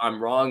 If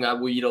I'm wrong, I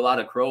will eat a lot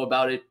of crow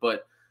about it.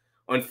 But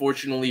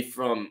unfortunately,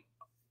 from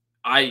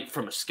a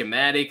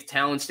schematic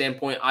talent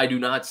standpoint, I do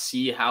not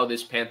see how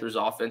this Panthers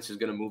offense is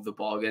going to move the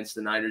ball against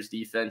the Niners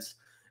defense.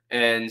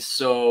 And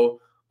so,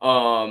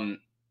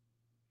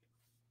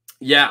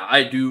 yeah,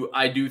 I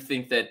do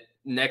think that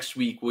next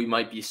week we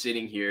might be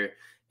sitting here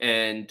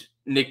and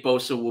Nick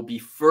Bosa will be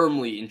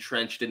firmly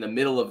entrenched in the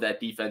middle of that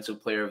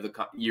defensive player of the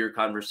year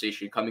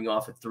conversation, coming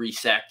off a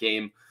 3-sack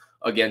game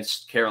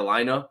against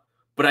Carolina.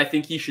 But I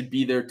think he should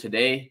be there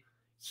today.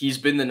 He's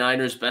been the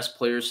Niners' best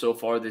player so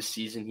far this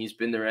season. He's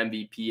been their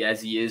MVP,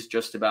 as he is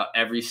just about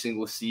every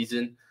single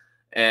season.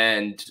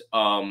 And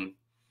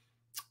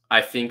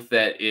I think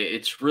that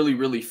it's really,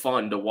 really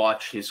fun to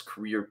watch his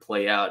career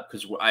play out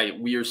because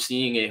we are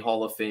seeing a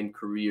Hall of Fame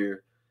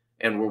career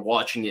and we're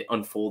watching it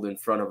unfold in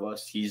front of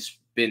us. He's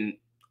been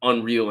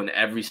unreal in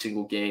every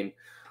single game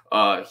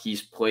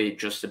he's played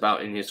just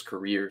about in his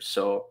career.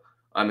 So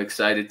I'm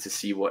excited to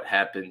see what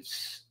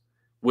happens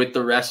with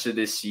the rest of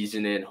this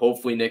season. And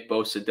hopefully Nick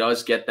Bosa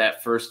does get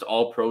that first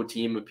All-Pro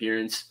team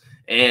appearance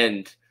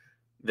and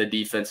the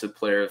Defensive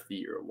Player of the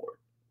Year award.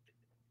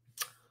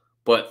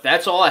 But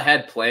that's all I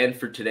had planned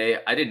for today.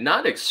 I did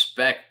not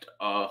expect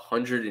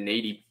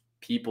 180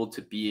 people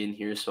to be in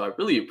here, so I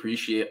really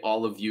appreciate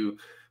all of you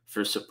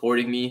for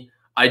supporting me.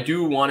 I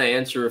do want to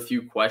answer a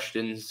few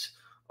questions.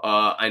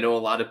 I know a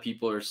lot of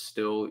people are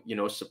still,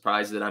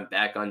 surprised that I'm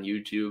back on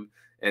YouTube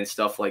and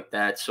stuff like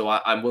that. So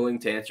I'm willing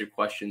to answer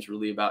questions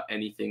really about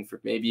anything for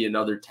maybe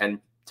another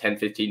 10,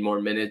 15 more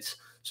minutes.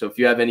 So if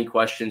you have any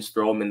questions,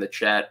 throw them in the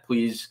chat.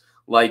 Please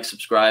like,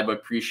 subscribe. I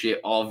appreciate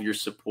all of your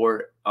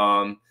support.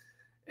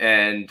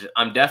 And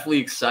I'm definitely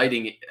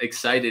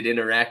excited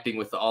interacting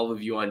with all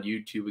of you on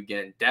YouTube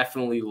again.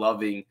 Definitely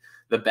loving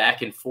the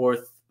back and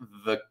forth,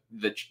 the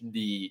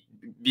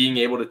being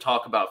able to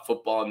talk about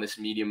football in this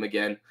medium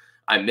again.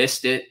 I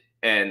missed it,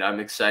 and I'm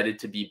excited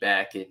to be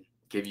back and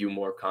give you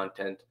more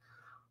content.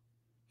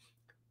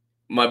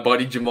 My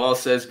buddy Jamal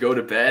says, go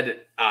to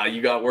bed.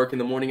 You got work in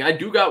the morning. I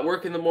do got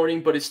work in the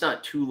morning, but it's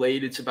not too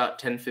late. It's about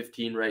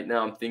 10:15 right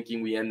now. I'm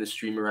thinking we end the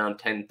stream around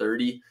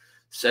 10:30.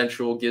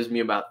 Central gives me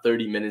about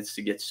 30 minutes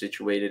to get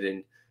situated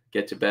and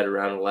get to bed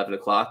around 11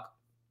 o'clock.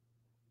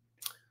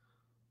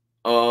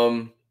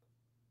 John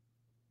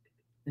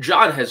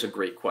has a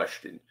great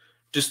question.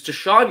 Does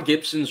Deshaun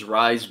Gibson's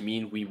rise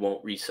mean we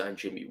won't re-sign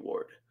Jimmy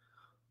Ward?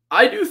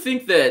 I do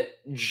think that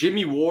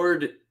Jimmy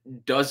Ward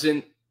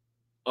doesn't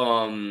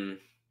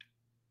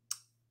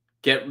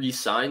get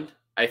re-signed.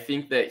 I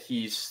think that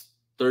he's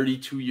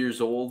 32 years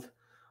old.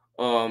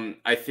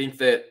 I think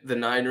that the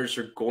Niners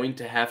are going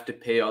to have to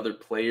pay other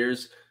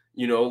players,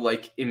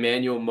 like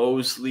Emmanuel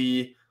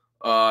Mosley.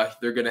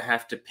 They're going to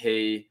have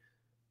to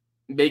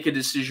make a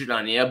decision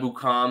on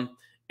Ebukam.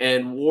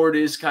 And Ward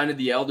is kind of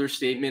the elder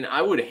statement.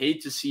 I would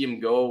hate to see him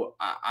go.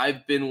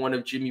 I've been one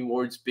of Jimmy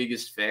Ward's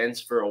biggest fans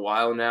for a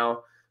while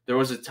now. There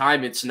was a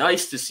time, it's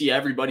nice to see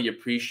everybody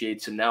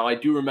appreciates him now. I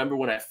do remember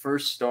when I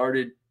first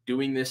started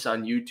doing this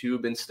on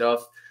YouTube and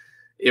stuff,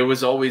 it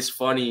was always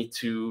funny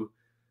to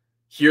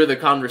hear the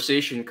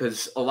conversation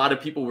because a lot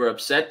of people were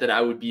upset that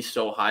I would be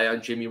so high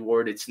on Jimmy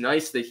Ward. It's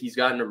nice that he's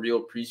gotten a real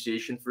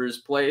appreciation for his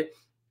play.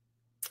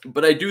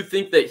 But I do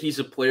think that he's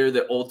a player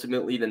that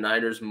ultimately the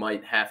Niners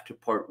might have to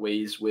part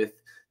ways with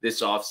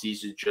this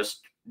offseason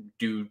just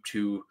due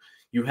to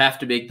you have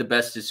to make the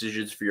best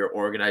decisions for your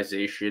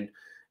organization.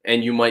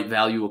 And you might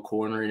value a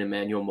corner in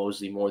Emmanuel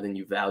Mosley more than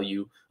you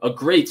value a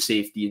great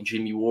safety in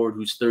Jimmy Ward,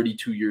 who's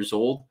 32 years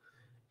old.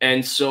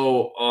 And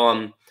so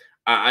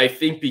I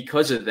think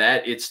because of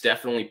that, it's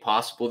definitely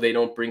possible they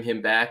don't bring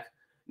him back.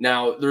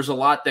 Now, there's a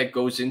lot that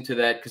goes into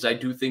that because I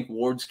do think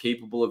Ward's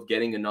capable of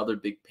getting another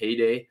big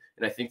payday.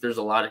 And I think there's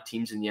a lot of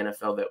teams in the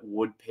NFL that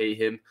would pay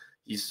him.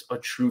 He's a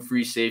true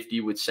free safety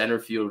with center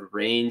field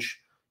range.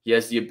 He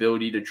has the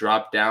ability to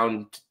drop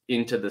down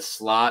into the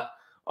slot.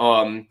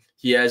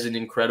 He has an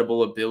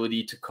incredible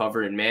ability to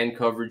cover in man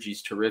coverage.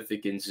 He's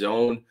terrific in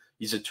zone.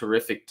 He's a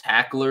terrific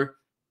tackler.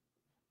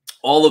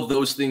 All of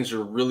those things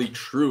are really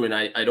true. And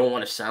I don't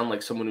want to sound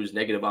like someone who's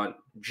negative on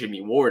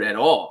Jimmy Ward at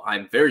all.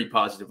 I'm very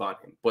positive on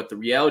him. But the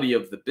reality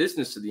of the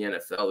business of the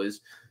NFL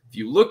is if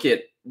you look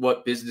at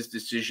what business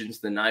decisions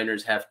the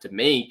Niners have to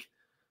make,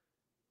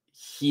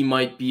 he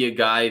might be a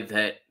guy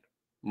that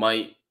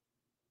might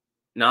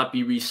not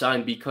be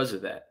re-signed because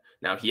of that.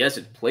 Now, he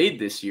hasn't played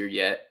this year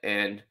yet,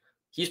 and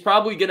he's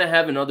probably going to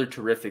have another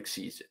terrific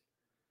season.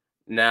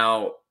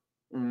 Now,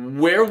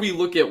 where we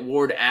look at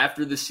Ward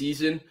after the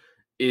season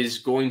is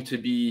going to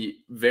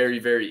be very,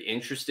 very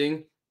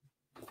interesting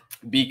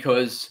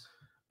because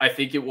I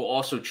think it will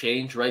also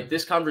change, right?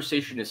 This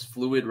conversation is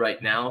fluid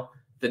right now.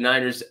 The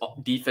Niners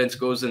defense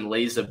goes and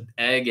lays an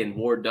egg and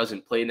Ward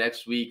doesn't play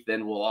next week,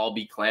 then we'll all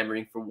be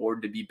clamoring for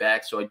Ward to be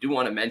back. So I do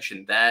want to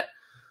mention that.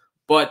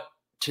 But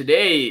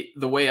today,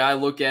 the way I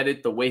look at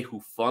it, the way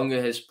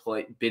Hufanga has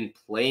been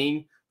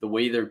playing, the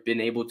way they've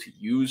been able to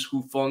use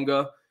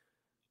Hufanga,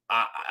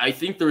 I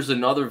think there's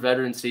another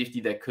veteran safety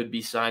that could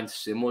be signed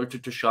similar to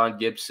Tashawn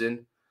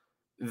Gibson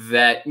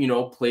that,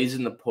 plays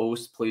in the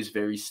post, plays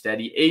very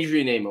steady.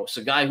 Adrian Amos,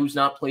 a guy who's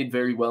not played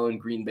very well in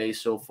Green Bay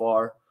so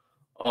far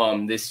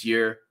this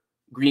year.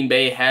 Green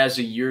Bay has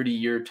a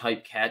year-to-year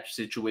type catch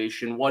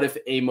situation. What if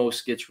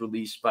Amos gets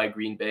released by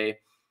Green Bay?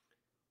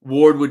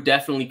 Ward would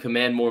definitely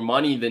command more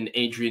money than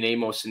Adrian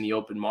Amos in the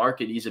open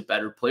market. He's a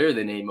better player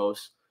than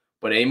Amos.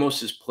 But Amos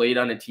has played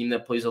on a team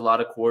that plays a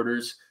lot of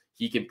quarters.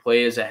 He can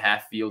play as a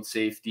half-field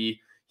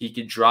safety. He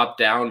can drop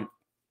down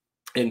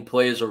and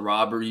play as a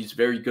robber. He's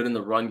very good in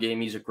the run game.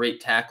 He's a great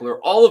tackler.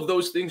 All of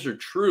those things are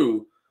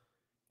true.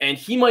 And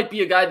he might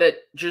be a guy that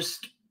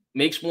just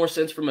makes more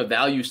sense from a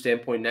value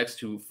standpoint next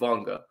to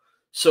Hufanga.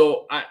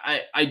 So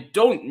I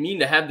don't mean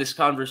to have this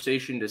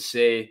conversation to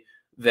say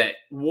that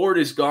Ward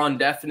is gone,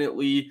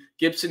 definitely.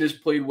 Gibson has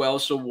played well,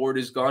 so Ward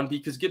is gone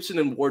because Gibson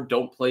and Ward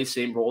don't play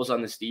same roles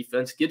on this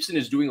defense. Gibson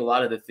is doing a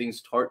lot of the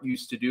things Tart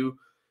used to do,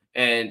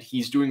 and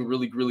he's doing a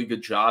really, really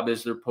good job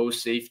as their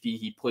post safety.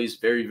 He plays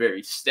very,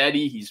 very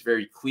steady. He's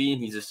very clean.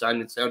 He's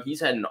assignment sound.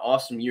 He's had an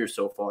awesome year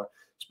so far,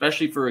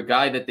 especially for a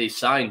guy that they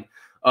signed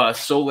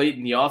so late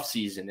in the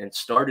offseason and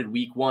started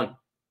week one,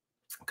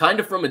 kind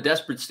of from a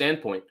desperate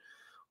standpoint.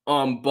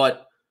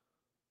 But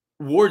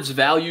Ward's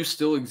value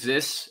still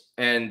exists,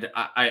 and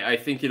I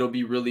think it'll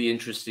be really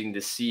interesting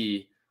to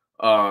see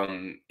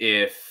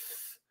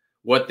if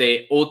what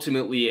they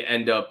ultimately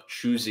end up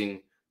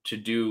choosing to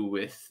do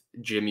with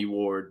Jimmy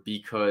Ward,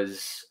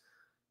 because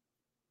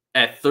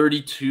at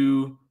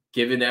 32,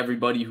 given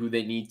everybody who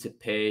they need to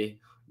pay,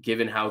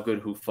 given how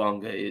good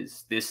Hufanga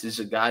is, this is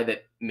a guy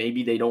that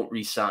maybe they don't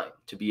re-sign,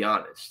 to be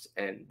honest.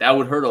 And that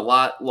would hurt a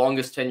lot.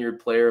 Longest tenured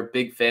player,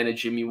 big fan of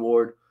Jimmy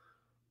Ward.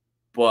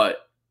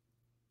 But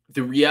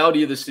the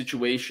reality of the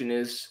situation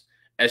is,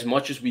 as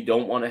much as we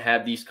don't want to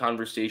have these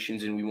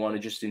conversations and we want to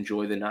just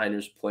enjoy the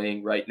Niners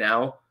playing right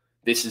now,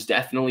 this is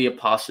definitely a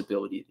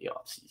possibility in the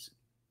offseason.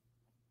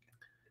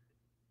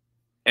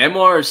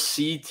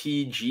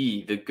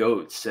 MRCTG, the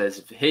GOAT,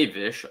 says, "Hey,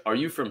 Vish, are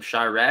you from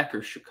Chirac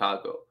or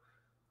Chicago?"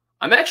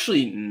 I'm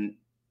actually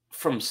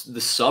from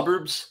the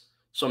suburbs,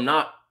 so I'm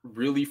not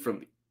really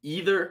from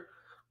either.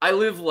 I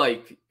live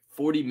like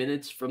 40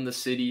 minutes from the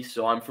city,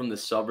 so I'm from the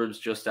suburbs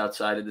just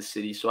outside of the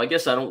city. So I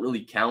guess I don't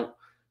really count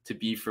to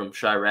be from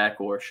Chirac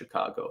or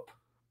Chicago.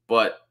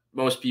 But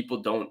most people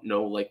don't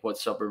know like what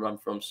suburb I'm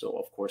from, so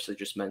of course I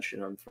just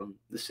mentioned I'm from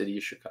the city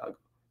of Chicago.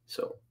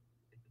 So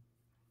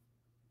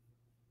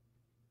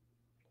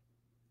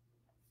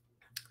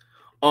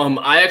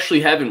I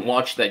actually haven't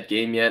watched that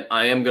game yet.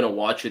 I am going to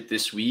watch it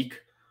this week.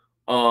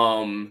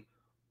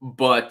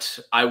 But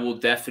I will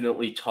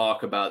definitely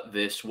talk about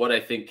this, what I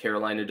think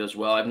Carolina does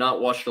well. I've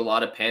not watched a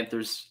lot of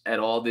Panthers at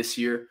all this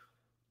year.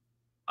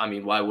 I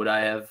mean, why would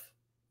I have?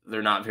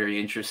 They're not very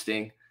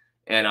interesting.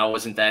 And I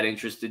wasn't that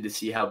interested to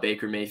see how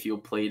Baker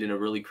Mayfield played in a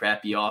really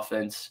crappy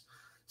offense.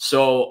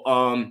 So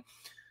I'm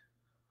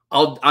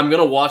going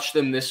to watch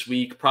them this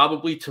week,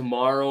 probably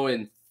tomorrow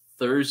and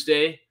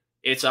Thursday.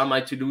 It's on my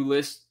to-do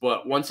list,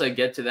 but once I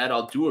get to that,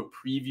 I'll do a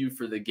preview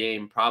for the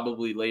game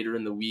probably later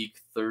in the week,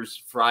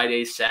 Thursday,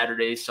 Friday,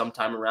 Saturday,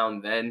 sometime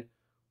around then.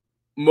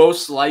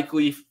 Most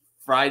likely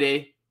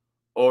Friday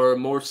or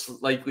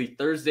most likely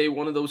Thursday,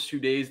 one of those 2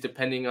 days,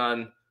 depending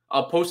on –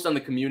 I'll post on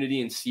the community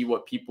and see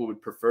what people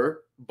would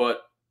prefer.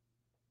 But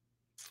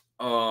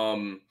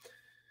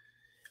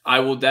I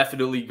will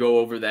definitely go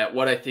over that,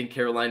 what I think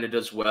Carolina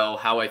does well,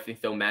 how I think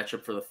they'll match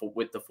up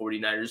with the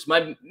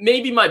 49ers.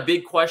 Maybe my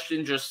big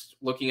question, just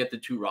looking at the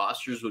two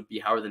rosters, would be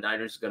how are the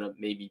Niners going to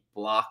maybe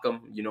block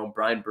them? You know,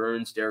 Brian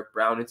Burns, Derek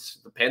Brown.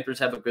 The Panthers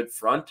have a good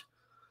front,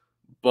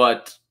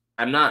 but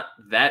I'm not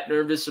that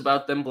nervous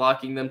about them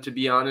blocking them, to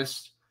be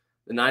honest.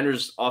 The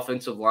Niners'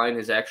 offensive line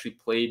has actually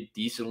played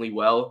decently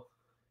well.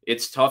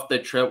 It's tough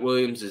that Trent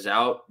Williams is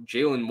out.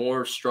 Jalen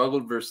Moore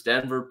struggled versus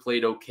Denver,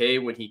 played okay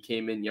when he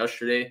came in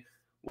yesterday.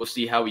 We'll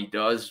see how he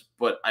does.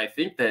 But I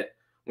think that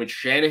when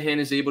Shanahan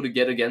is able to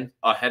get again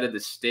ahead of the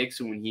sticks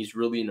and when he's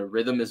really in a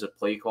rhythm as a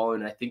play caller,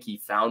 and I think he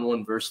found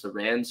one versus the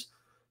Rams,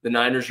 the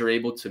Niners are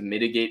able to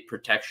mitigate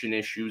protection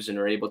issues and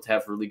are able to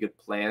have really good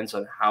plans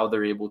on how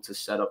they're able to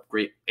set up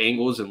great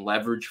angles and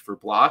leverage for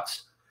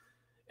blocks.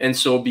 And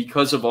so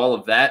because of all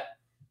of that,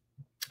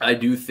 I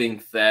do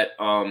think that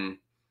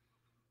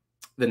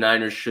the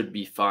Niners should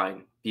be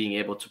fine being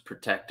able to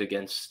protect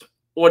against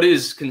what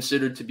is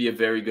considered to be a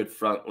very good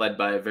front led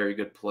by a very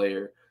good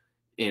player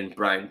in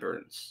Brian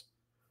Burns.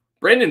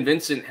 Brandon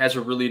Vincent has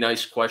a really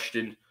nice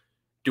question.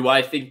 Do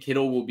I think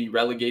Kittle will be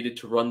relegated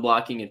to run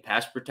blocking and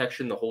pass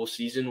protection the whole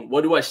season?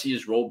 What do I see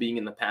his role being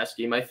in the pass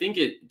game? I think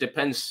it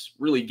depends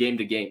really game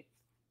to game.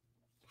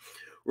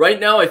 Right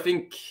now, I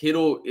think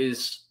Kittle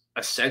is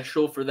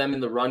essential for them in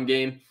the run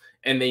game,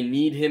 and they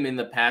need him in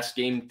the pass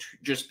game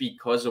just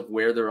because of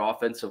where their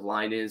offensive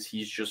line is.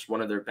 He's just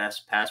one of their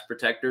best pass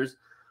protectors.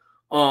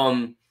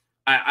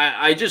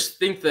 I just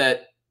think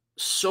that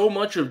so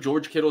much of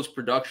George Kittle's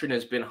production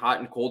has been hot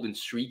and cold and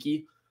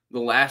streaky the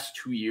last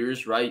 2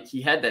 years, right?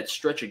 He had that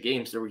stretch of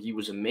games there where he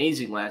was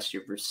amazing last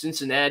year versus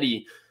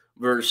Cincinnati,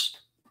 versus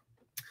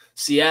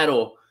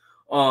Seattle,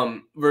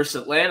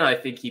 versus Atlanta. I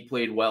think he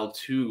played well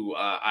too.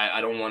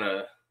 I don't want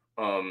to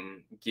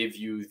give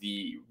you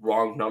the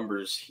wrong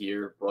numbers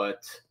here,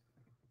 but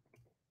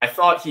I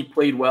thought he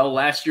played well.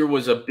 Last year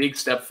was a big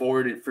step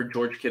forward for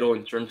George Kittle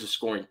in terms of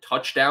scoring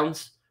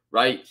touchdowns,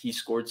 right? He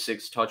scored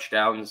 6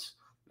 touchdowns.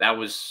 That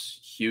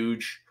was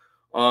huge.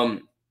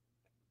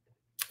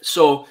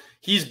 So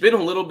he's been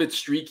a little bit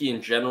streaky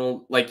in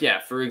general. Like, yeah,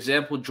 for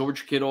example,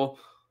 George Kittle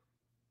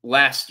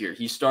last year,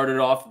 he started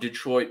off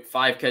Detroit,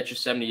 5 catches,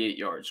 78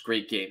 yards.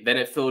 Great game. Then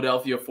at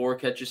Philadelphia, 4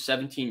 catches,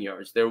 17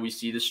 yards. There we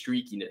see the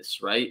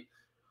streakiness, right?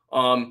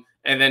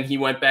 And then he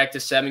went back to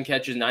 7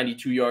 catches,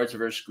 92 yards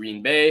versus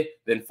Green Bay.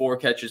 Then 4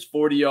 catches,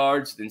 40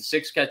 yards. Then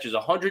 6 catches,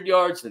 100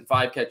 yards. Then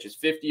 5 catches,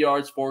 50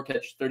 yards. 4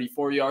 catches,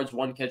 34 yards.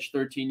 1 catch,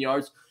 13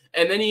 yards.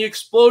 And then he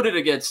exploded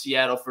against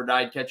Seattle for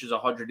 9 catches,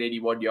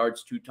 181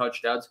 yards, 2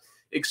 touchdowns.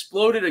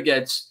 Exploded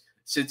against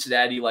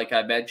Cincinnati, like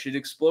I mentioned.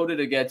 Exploded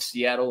against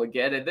Seattle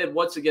again. And then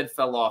once again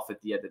fell off at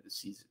the end of the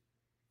season.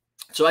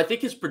 So I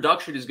think his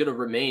production is going to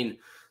remain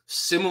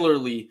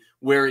similarly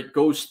where it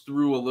goes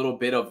through a little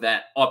bit of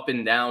that up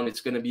and down.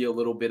 It's going to be a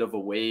little bit of a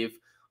wave.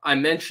 I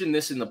mentioned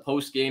this in the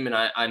post game, and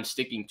I'm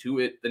sticking to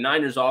it. The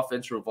Niners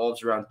offense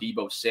revolves around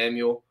Deebo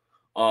Samuel.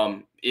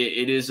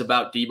 It is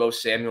about Deebo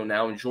Samuel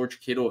now, and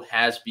George Kittle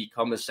has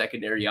become a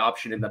secondary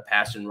option in the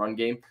pass and run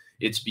game.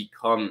 It's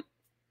become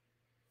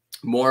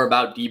more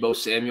about Deebo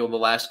Samuel the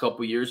last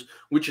couple of years,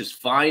 which is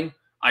fine.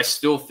 I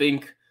still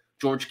think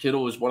George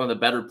Kittle is one of the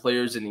better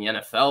players in the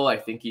NFL. I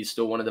think he's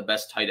still one of the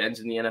best tight ends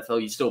in the NFL.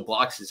 He still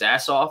blocks his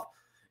ass off,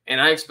 and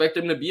I expect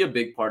him to be a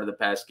big part of the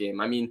pass game.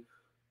 I mean,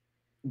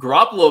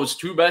 Garoppolo's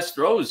 2 best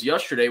throws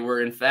yesterday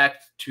were, in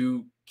fact,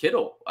 to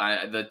Kittle.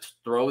 The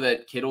throw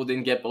that Kittle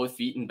didn't get both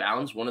feet in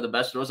bounds, one of the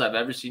best throws I've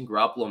ever seen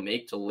Garoppolo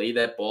make to lay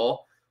that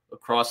ball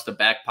across the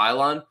back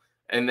pylon.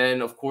 And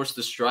then, of course,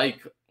 the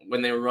strike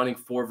when they were running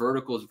 4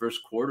 verticals versus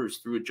quarters,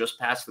 threw it just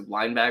past the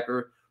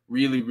linebacker.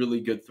 Really,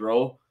 really good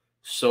throw.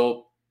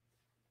 So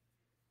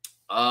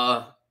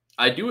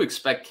I do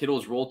expect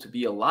Kittle's role to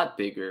be a lot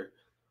bigger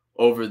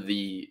over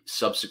the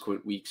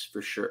subsequent weeks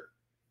for sure.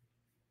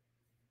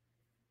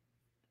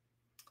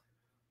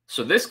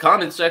 So this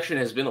comment section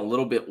has been a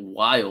little bit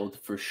wild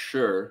for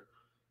sure.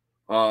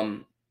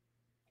 But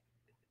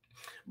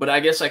I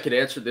guess I could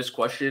answer this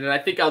question, and I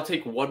think I'll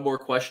take one more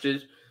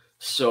question.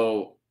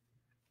 So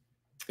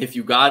if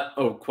you got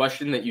a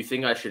question that you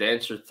think I should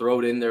answer, throw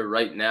it in there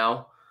right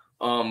now.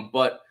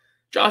 But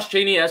Josh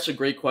Chaney asked a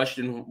great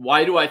question.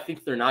 Why do I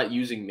think they're not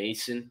using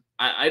Mason?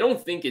 I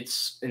don't think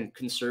it's a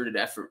concerted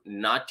effort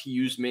not to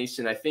use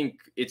Mason. I think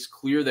it's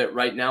clear that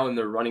right now in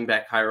their running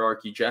back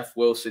hierarchy, Jeff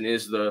Wilson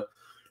is the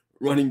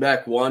running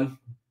back 1.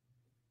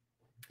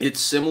 It's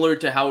similar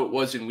to how it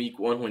was in week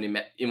 1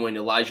 when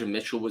Elijah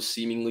Mitchell was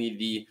seemingly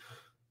the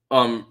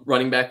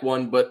running back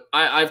 1. But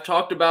I've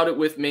talked about it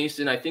with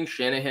Mason. I think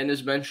Shanahan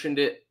has mentioned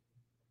it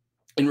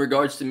in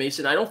regards to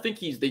Mason. I don't think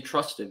they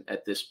trust him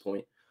at this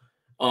point.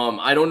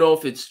 I don't know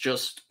if it's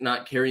just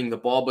not carrying the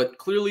ball, but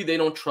clearly they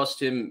don't trust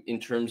him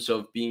in terms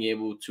of being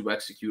able to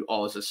execute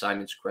all his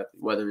assignments correctly,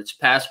 whether it's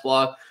pass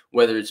block,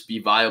 whether it's be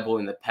viable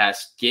in the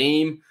pass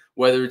game,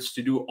 whether it's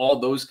to do all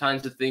those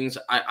kinds of things.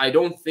 I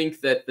don't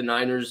think that the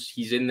Niners,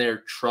 he's in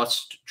their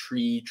trust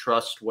tree,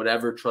 trust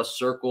whatever, trust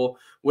circle,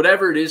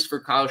 whatever it is for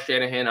Kyle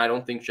Shanahan. I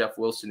don't think Jeff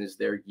Wilson is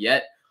there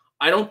yet.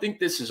 I don't think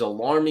this is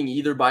alarming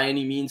either by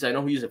any means. I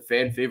know he's a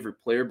fan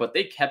favorite player, but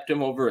they kept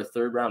him over a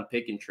 3rd-round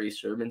pick in Trey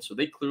Sermon, so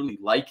they clearly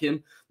like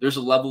him. There's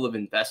a level of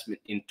investment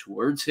in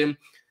towards him.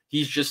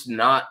 He's just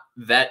not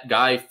that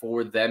guy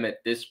for them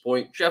at this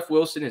point. Jeff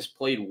Wilson has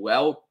played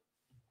well.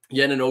 He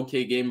had an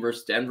okay game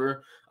versus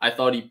Denver. I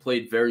thought he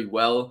played very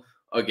well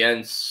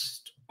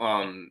against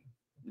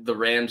the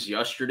Rams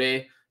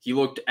yesterday. He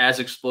looked as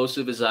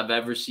explosive as I've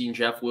ever seen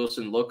Jeff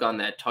Wilson look on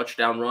that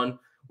touchdown run,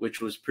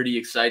 which was pretty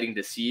exciting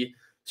to see.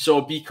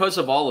 So because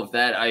of all of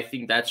that, I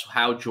think that's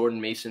how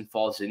Jordan Mason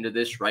falls into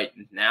this right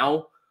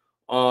now.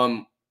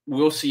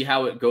 We'll see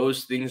how it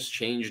goes. Things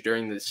change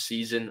during the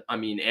season. I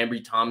mean,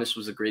 Ambry Thomas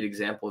was a great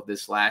example of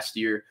this last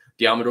year.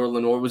 Deommodore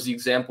Lenoir was the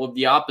example of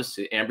the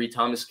opposite. Ambry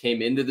Thomas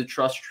came into the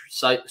trust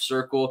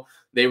circle.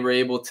 They were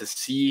able to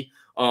see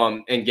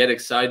and get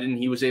excited, and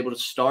he was able to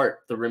start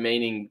the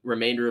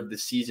remainder of the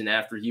season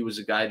after he was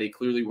a guy they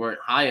clearly weren't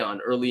high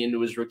on early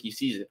into his rookie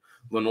season.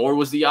 Lenoir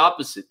was the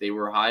opposite. They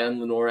were high on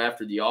Lenoir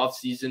after the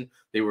offseason.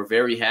 They were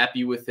very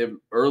happy with him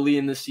early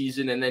in the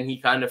season, and then he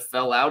kind of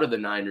fell out of the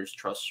Niners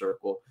trust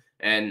circle.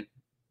 And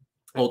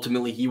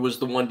ultimately, he was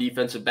the one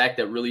defensive back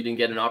that really didn't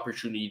get an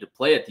opportunity to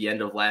play at the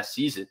end of last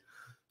season.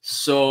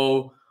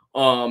 So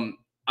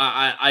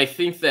I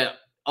think that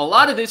a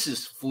lot of this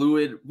is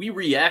fluid. We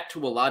react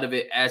to a lot of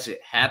it as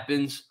it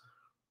happens,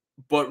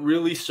 but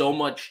really so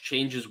much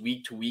changes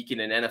week to week in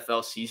an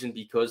NFL season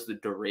because the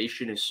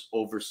duration is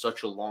over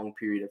such a long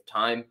period of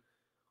time.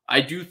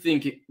 I do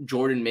think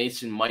Jordan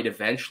Mason might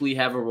eventually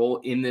have a role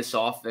in this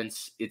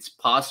offense. It's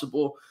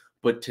possible,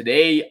 but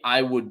today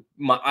I would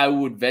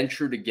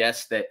venture to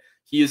guess that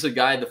he is a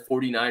guy the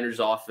 49ers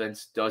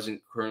offense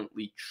doesn't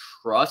currently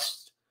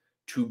trust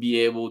to be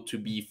able to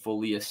be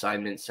fully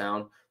assignment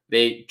sound.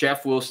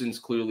 Jeff Wilson's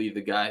clearly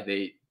the guy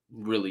they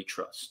really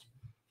trust.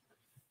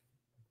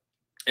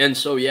 And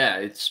so, yeah,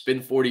 it's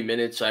been 40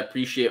 minutes. I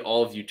appreciate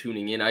all of you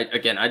tuning in. I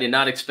did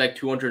not expect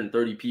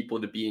 230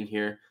 people to be in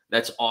here.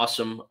 That's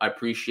awesome. I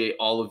appreciate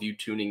all of you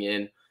tuning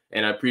in,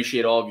 and I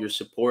appreciate all of your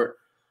support.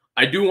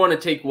 I do want to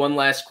take one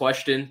last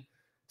question.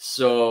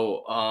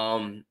 So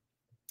I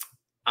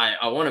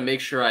want to make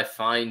sure I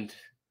find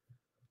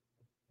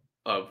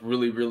a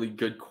really, really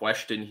good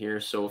question here.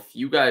 So if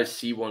you guys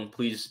see one,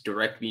 please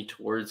direct me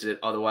towards it.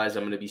 Otherwise,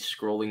 I'm going to be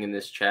scrolling in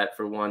this chat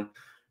for one.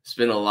 There's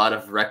been a lot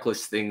of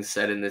reckless things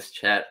said in this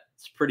chat.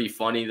 It's pretty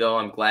funny, though.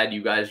 I'm glad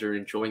you guys are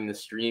enjoying the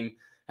stream,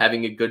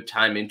 having a good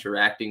time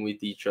interacting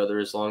with each other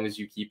as long as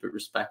you keep it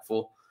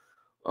respectful.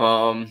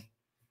 But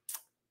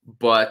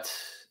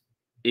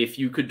if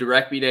you could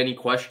direct me to any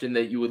question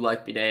that you would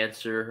like me to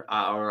answer,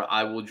 or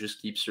I will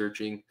just keep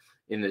searching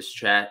in this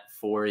chat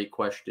for a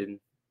question.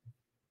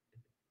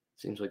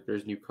 Seems like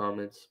there's new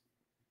comments.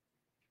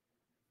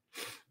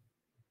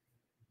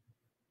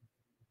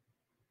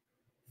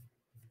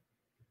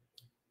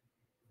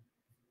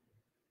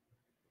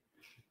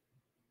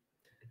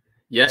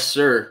 Yes,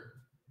 sir.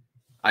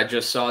 I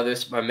just saw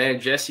this. My man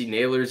Jesse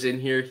Naylor's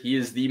in here. He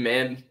is the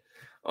man.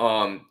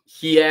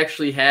 He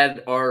actually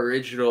had our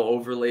original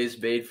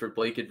overlays made for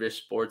Blake and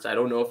Vish Sports. I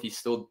don't know if he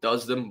still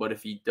does them, but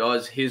if he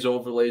does, his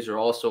overlays are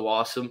also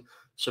awesome.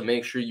 So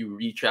make sure you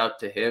reach out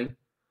to him.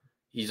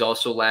 He's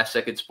also Last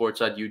Second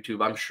Sports on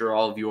YouTube. I'm sure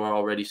all of you are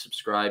already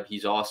subscribed.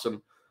 He's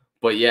awesome.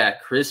 But yeah,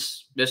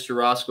 Chris, Mr.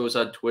 Roscoe's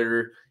on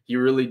Twitter. He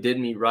really did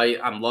me right.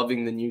 I'm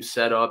loving the new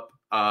setup.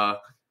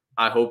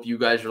 I hope you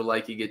guys are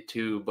liking it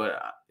too, but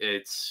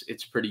it's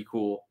pretty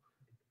cool.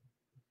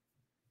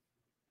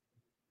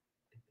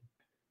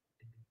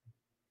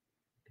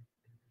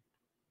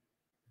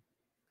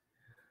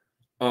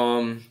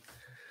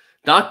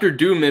 Dr.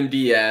 Doom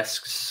MD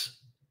asks,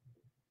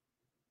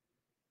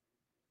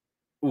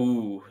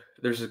 ooh,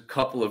 there's a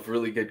couple of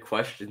really good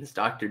questions.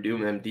 Dr.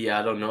 Doom MD,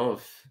 I don't know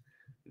if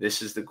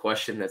this is the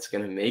question that's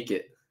going to make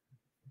it.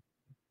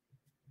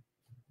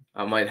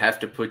 I might have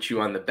to put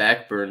you on the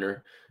back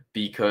burner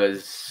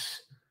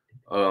because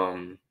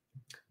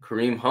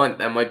Kareem Hunt,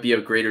 that might be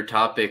a greater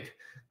topic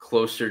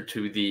closer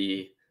to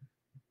the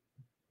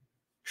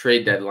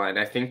trade deadline.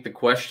 I think the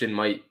question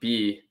might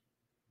be,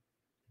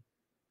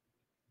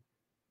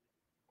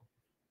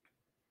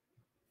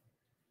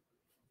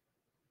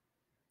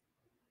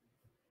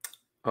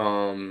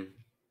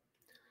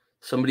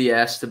 somebody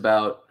asked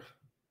about,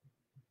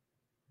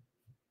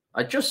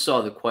 I just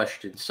saw the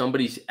question.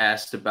 Somebody's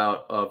asked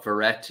about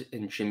Verrett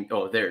and Jim.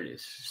 Oh, there it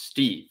is.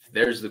 Steve,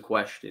 there's the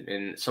question.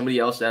 And somebody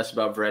else asked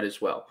about Verrett as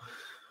well.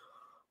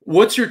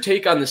 What's your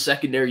take on the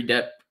secondary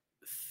depth?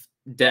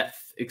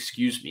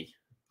 Excuse me.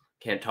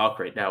 Can't talk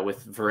right now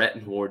with Verrett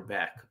and Ward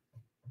back.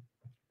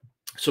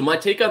 So my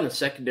take on the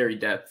secondary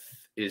depth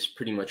is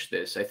pretty much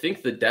this. I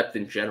think the depth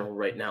in general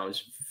right now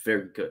is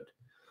very good.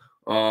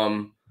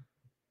 Ambry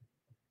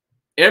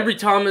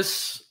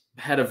Thomas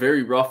had a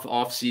very rough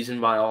offseason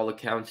by all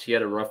accounts. He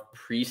had a rough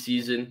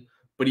preseason,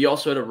 but he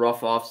also had a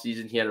rough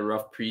offseason. He had a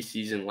rough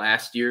preseason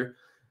last year,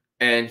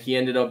 and he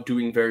ended up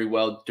doing very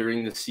well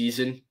during the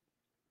season.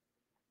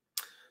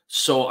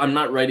 So I'm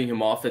not writing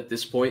him off at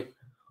this point.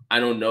 I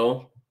don't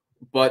know.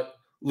 But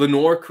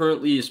Lenore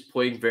currently is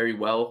playing very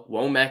well.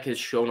 Womack has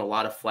shown a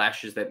lot of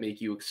flashes that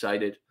make you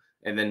excited.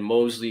 And then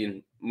Mosley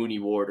and Mooney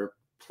Ward are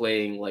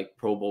playing like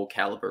Pro Bowl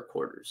caliber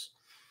quarters.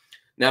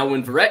 Now,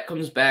 when Verrett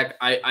comes back,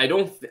 I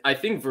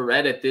think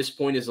Verrett at this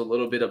point is a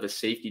little bit of a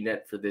safety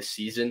net for this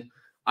season.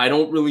 I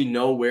don't really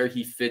know where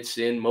he fits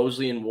in.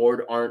 Mosley and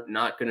Ward aren't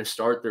not going to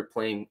start. They're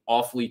playing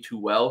awfully too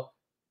well.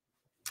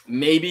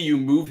 Maybe you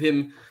move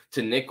him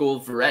to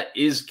nickel. Verrett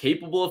is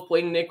capable of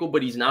playing nickel,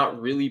 but he's not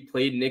really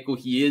played nickel.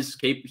 He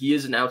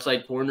is an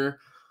outside corner.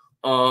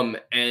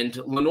 And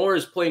Lenore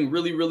is playing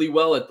really, really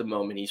well at the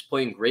moment. He's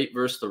playing great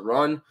versus the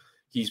run.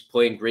 He's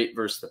playing great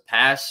versus the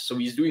pass. So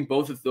he's doing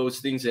both of those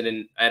things at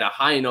a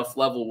high enough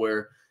level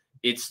where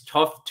it's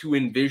tough to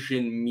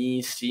envision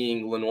me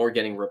seeing Lenore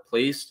getting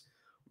replaced.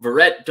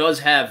 Verrett does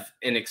have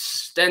an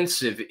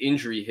extensive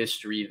injury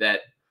history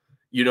that,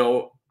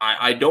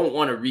 I don't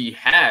want to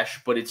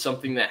rehash, but it's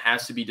something that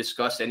has to be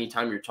discussed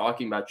anytime you're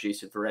talking about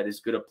Jason Verrett. As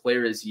good a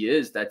player as he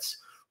is, that's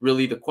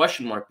really the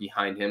question mark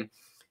behind him.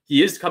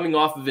 He is coming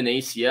off of an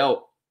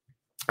ACL.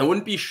 I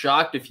wouldn't be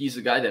shocked if he's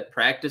a guy that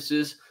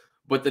practices,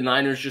 but the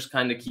Niners just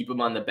kind of keep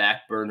him on the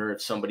back burner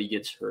if somebody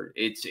gets hurt.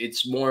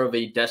 It's more of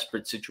a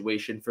desperate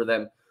situation for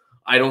them.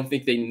 I don't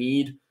think they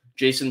need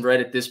Jason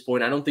Verrett at this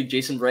point. I don't think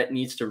Jason Verrett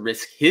needs to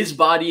risk his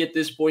body at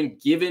this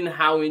point, given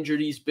how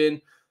injured he's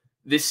been.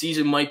 This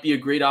season might be a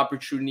great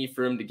opportunity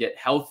for him to get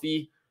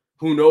healthy.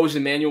 Who knows?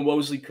 Emmanuel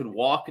Mosley could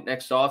walk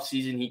next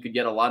offseason. He could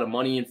get a lot of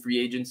money in free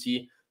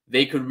agency.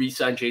 They could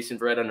re-sign Jason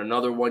Verrett on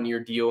another one-year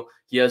deal.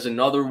 He has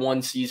another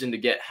one season to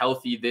get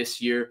healthy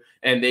this year,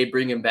 and they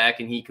bring him back,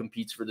 and he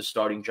competes for the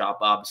starting job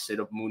opposite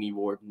of Mooney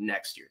Ward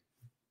next year.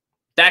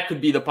 That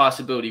could be the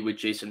possibility with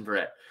Jason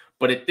Verrett.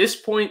 But at this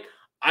point,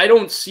 I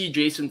don't see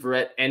Jason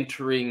Verrett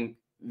entering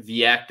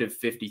the active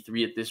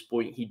 53 at this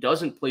point. He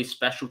doesn't play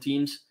special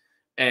teams,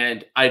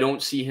 and I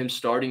don't see him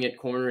starting at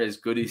corner as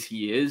good as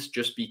he is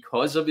just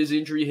because of his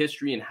injury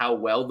history and how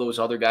well those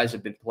other guys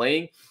have been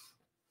playing.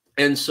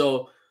 And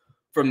so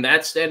from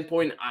that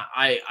standpoint,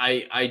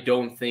 I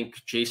don't think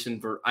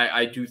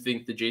I do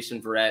think the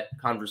Jason Verrett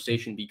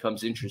conversation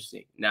becomes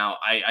interesting. Now,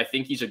 I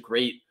think he's a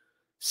great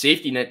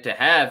safety net to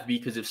have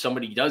because if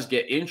somebody does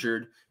get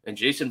injured and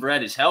Jason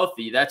Verrett is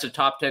healthy, that's a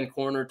top 10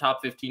 corner,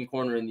 top 15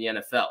 corner in the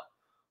NFL.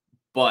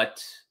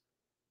 But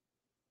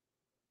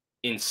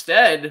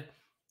instead,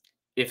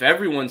 if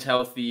everyone's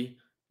healthy,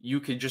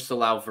 you could just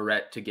allow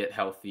Verrett to get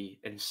healthy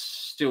and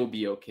still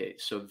be okay.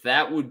 So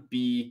that would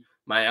be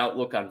my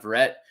outlook on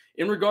Verrett.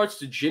 In regards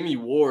to Jimmy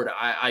Ward,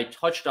 I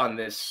touched on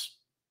this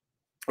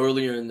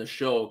earlier in the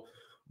show,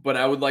 but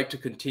I would like to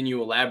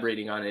continue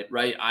elaborating on it,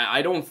 right?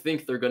 I don't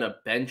think they're going to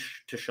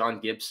bench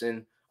Tashaun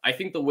Gipson. I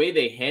think the way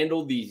they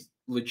handle the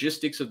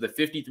logistics of the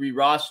 53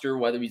 roster,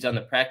 whether he's on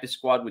the practice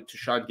squad with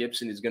Tashaun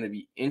Gipson, is going to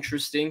be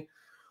interesting.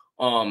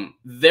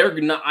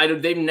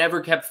 They've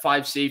never kept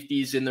 5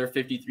 safeties in their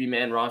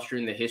 53-man roster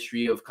in the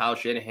history of Kyle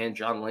Shanahan,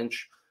 John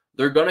Lynch.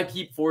 They're going to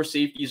keep 4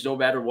 safeties no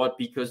matter what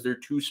because their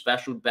 2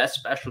 best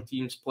special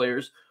teams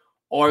players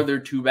are their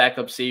 2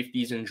 backup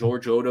safeties in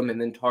George Odom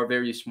and then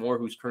Tarvarius Moore,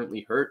 who's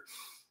currently hurt.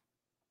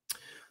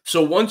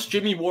 So once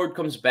Jimmy Ward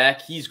comes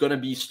back, he's going to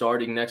be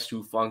starting next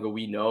to Hufanga,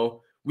 we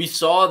know. We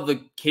saw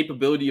the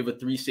capability of a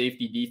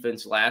 3-safety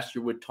defense last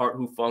year with Tart,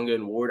 Hufanga,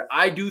 and Ward.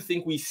 I do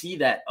think we see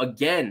that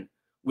again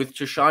with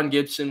Tashaun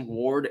Gipson,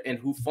 Ward, and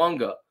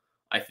Hufanga.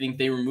 I think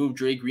they remove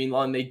Dre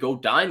Greenlaw and they go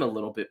dime a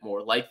little bit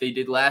more like they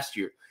did last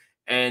year.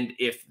 And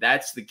if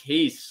that's the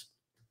case,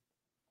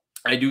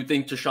 I do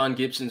think Tashaun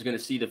Gipson's going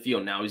to see the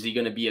field. Now, is he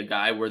going to be a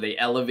guy where they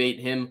elevate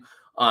him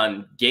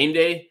on game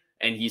day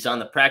and he's on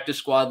the practice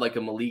squad like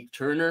a Malik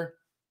Turner?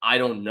 I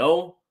don't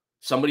know.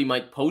 Somebody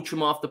might poach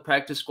him off the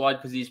practice squad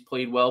because he's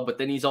played well, but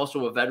then he's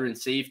also a veteran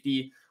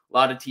safety. A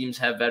lot of teams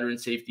have veteran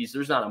safeties.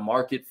 There's not a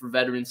market for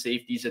veteran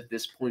safeties at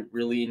this point,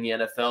 really, in the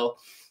NFL.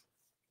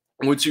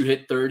 Once you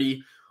hit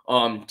 30,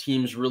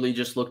 teams really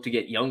just look to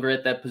get younger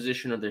at that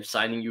position, or they're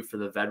signing you for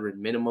the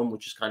veteran minimum,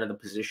 which is kind of the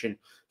position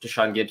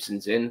Tashaun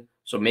Gipson's in.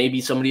 So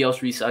maybe somebody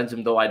else re-signs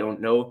him, though I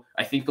don't know.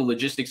 I think the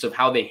logistics of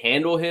how they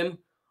handle him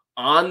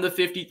on the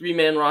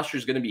 53-man roster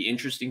is going to be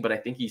interesting, but I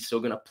think he's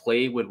still going to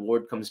play when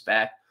Ward comes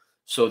back.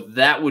 So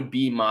that would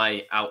be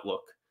my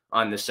outlook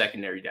on the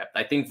secondary depth.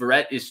 I think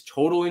Verrett is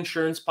total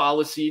insurance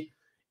policy.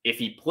 If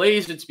he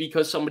plays, it's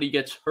because somebody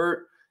gets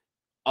hurt.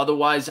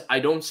 Otherwise, I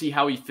don't see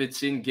how he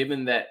fits in,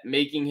 given that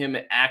making him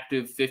an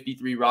active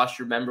 53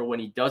 roster member when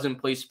he doesn't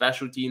play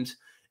special teams,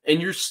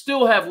 and you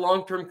still have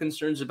long-term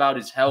concerns about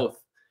his health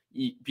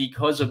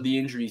because of the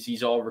injuries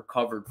he's all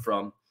recovered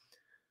from,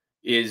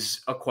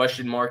 is a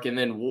question mark. And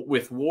then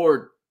with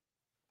Ward,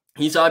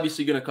 he's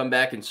obviously going to come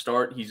back and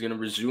start. He's going to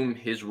resume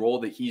his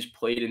role that he's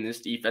played in this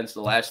defense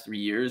the last 3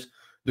 years.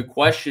 The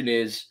question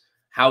is,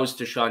 how is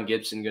Tashaun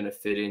Gipson going to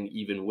fit in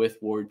even with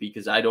Ward?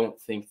 Because I don't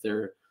think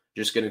they're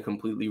just going to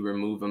completely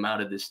remove him out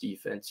of this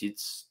defense.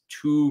 It's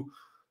too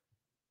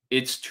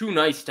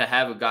nice to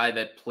have a guy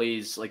that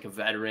plays like a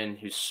veteran,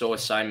 who's so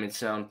assignment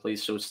sound,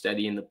 plays so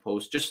steady in the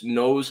post, just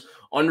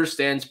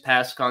understands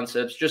pass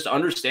concepts, just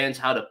understands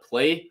how to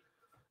play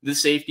the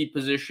safety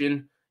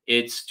position.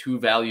 it's too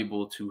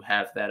valuable to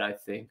have that, I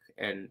think,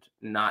 and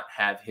not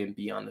have him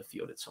be on the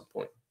field at some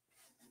point.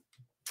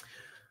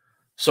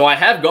 So I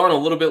have gone a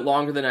little bit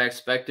longer than I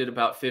expected,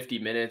 about 50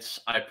 minutes.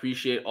 I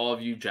appreciate all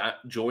of you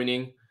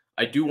joining.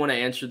 I do want to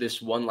answer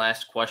this one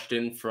last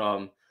question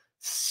from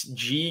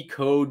G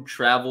Code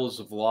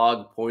Travels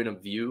Vlog Point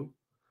of View.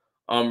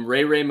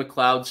 Ray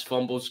McLeod's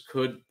fumbles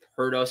could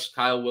hurt us.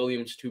 Kyle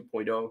Williams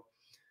 2.0.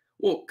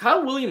 Well,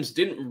 Kyle Williams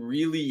didn't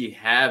really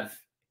have,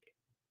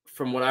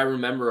 from what I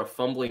remember, a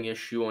fumbling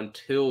issue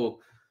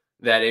until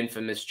that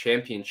infamous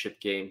championship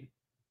game.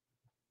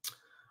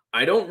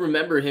 I don't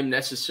remember him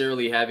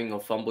necessarily having a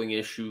fumbling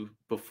issue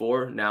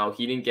before. Now,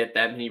 he didn't get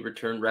that many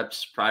return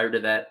reps prior to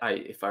that.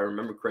 If I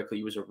remember correctly,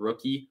 he was a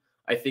rookie,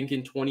 I think,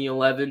 in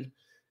 2011.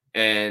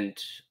 And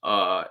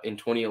in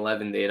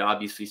 2011, they had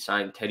obviously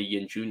signed Teddy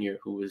Ginn Jr.,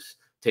 who was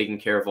taking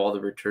care of all the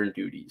return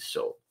duties.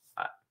 So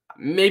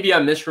maybe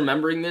I'm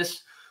misremembering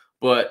this,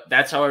 but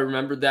that's how I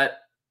remembered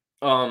that.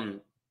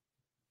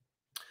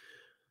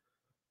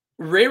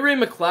 Ray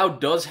McLeod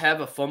does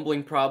have a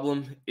fumbling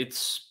problem.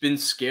 It's been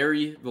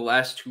scary the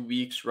last 2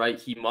 weeks, right?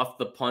 He muffed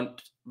the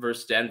punt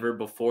versus Denver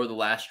before the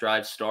last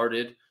drive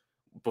started,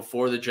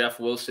 before the Jeff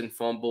Wilson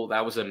fumble.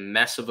 That was a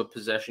mess of a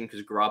possession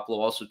because Garoppolo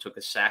also took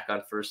a sack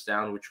on first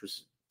down, which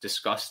was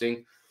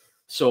disgusting.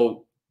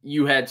 So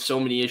you had so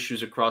many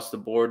issues across the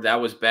board.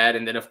 That was bad.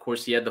 And then, of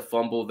course, he had the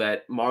fumble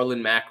that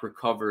Marlon Mack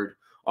recovered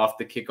off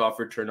the kickoff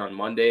return on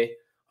Monday.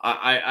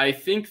 I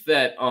think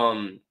that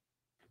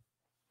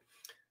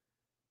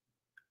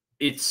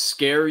it's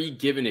scary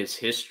given his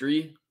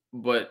history,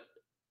 but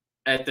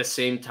at the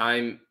same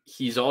time,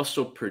 he's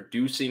also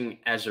producing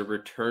as a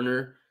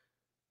returner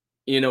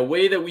in a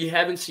way that we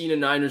haven't seen a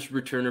Niners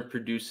returner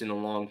produce in a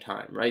long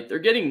time, right? They're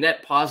getting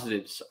net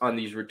positives on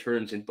these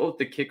returns in both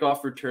the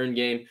kickoff return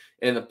game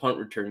and the punt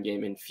return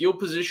game. And field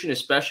position,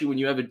 especially when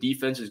you have a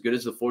defense as good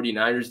as the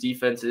 49ers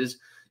defense is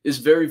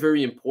very,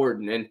 very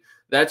important. And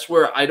that's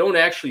where I don't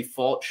actually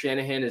fault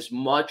Shanahan as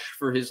much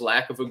for his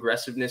lack of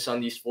aggressiveness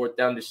on these fourth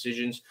down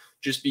decisions,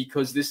 just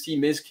because this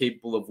team is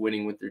capable of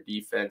winning with their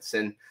defense.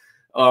 And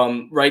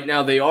right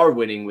now they are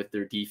winning with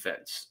their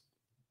defense.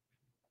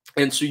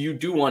 And so you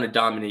do want to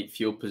dominate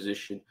field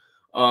position.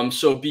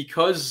 So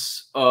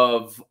because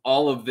of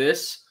all of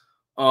this,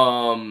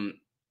 I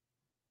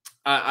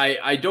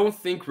don't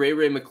think Ray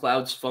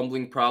McLeod's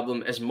fumbling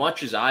problem, as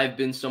much as I've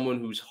been someone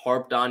who's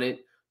harped on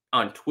it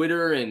on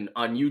Twitter and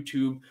on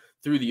YouTube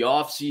through the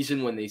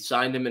offseason when they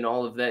signed him and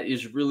all of that,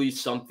 is really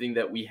something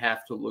that we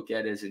have to look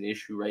at as an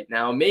issue right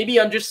now. Maybe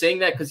I'm just saying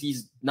that because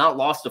he's not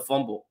lost a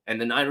fumble and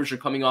the Niners are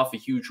coming off a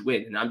huge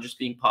win and I'm just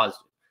being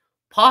positive.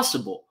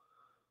 Possible.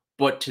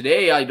 But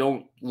today I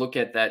don't look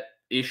at that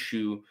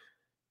issue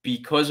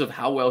because of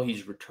how well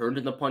he's returned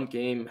in the punt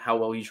game, how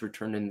well he's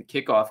returned in the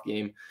kickoff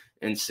game,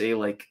 and say,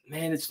 like,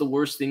 man, it's the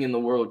worst thing in the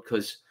world,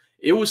 because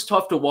it was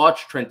tough to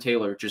watch Trent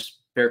Taylor just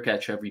fair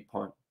catch every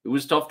punt. It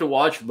was tough to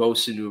watch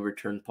Mosinu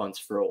return punts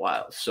for a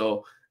while.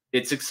 So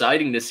it's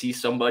exciting to see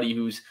somebody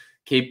who's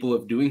capable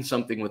of doing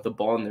something with the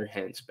ball in their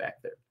hands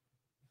back there.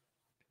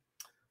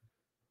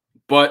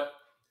 But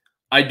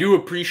I do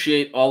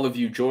appreciate all of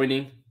you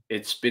joining.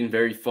 It's been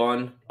very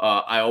fun.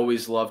 I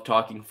always love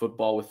talking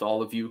football with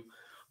all of you.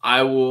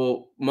 I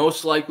will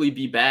most likely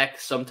be back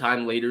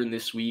sometime later in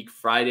this week,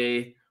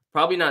 Friday,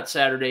 probably not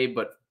Saturday,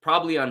 but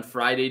probably on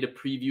Friday to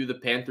preview the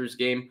Panthers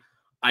game.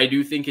 I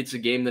do think it's a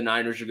game the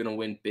Niners are going to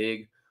win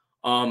big.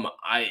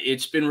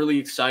 It's been really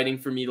exciting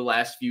for me the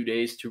last few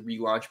days to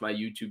relaunch my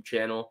YouTube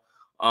channel.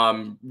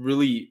 I'm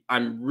really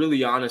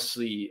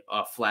honestly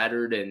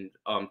flattered and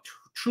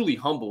truly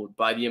humbled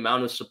by the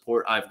amount of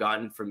support I've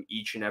gotten from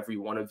each and every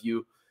one of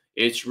you.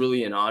 It's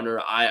really an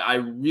honor. I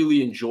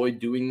really enjoy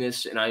doing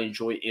this, and I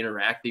enjoy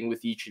interacting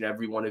with each and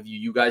every one of you.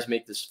 You guys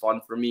make this fun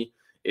for me.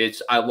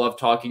 I love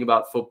talking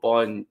about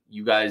football, and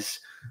you guys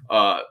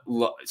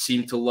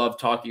seem to love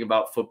talking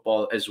about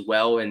football as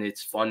well, and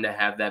it's fun to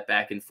have that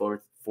back and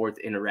forth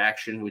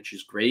interaction, which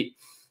is great.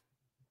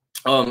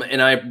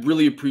 And I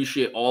really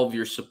appreciate all of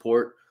your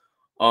support.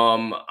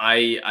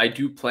 I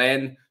do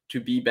plan to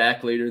be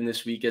back later in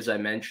this week, as I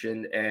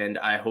mentioned, and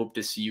I hope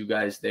to see you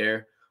guys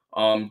there.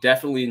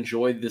 Definitely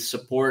enjoy the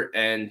support,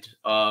 and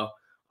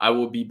I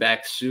will be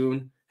back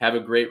soon. Have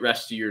a great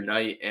rest of your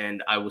night,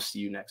 and I will see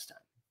you next time.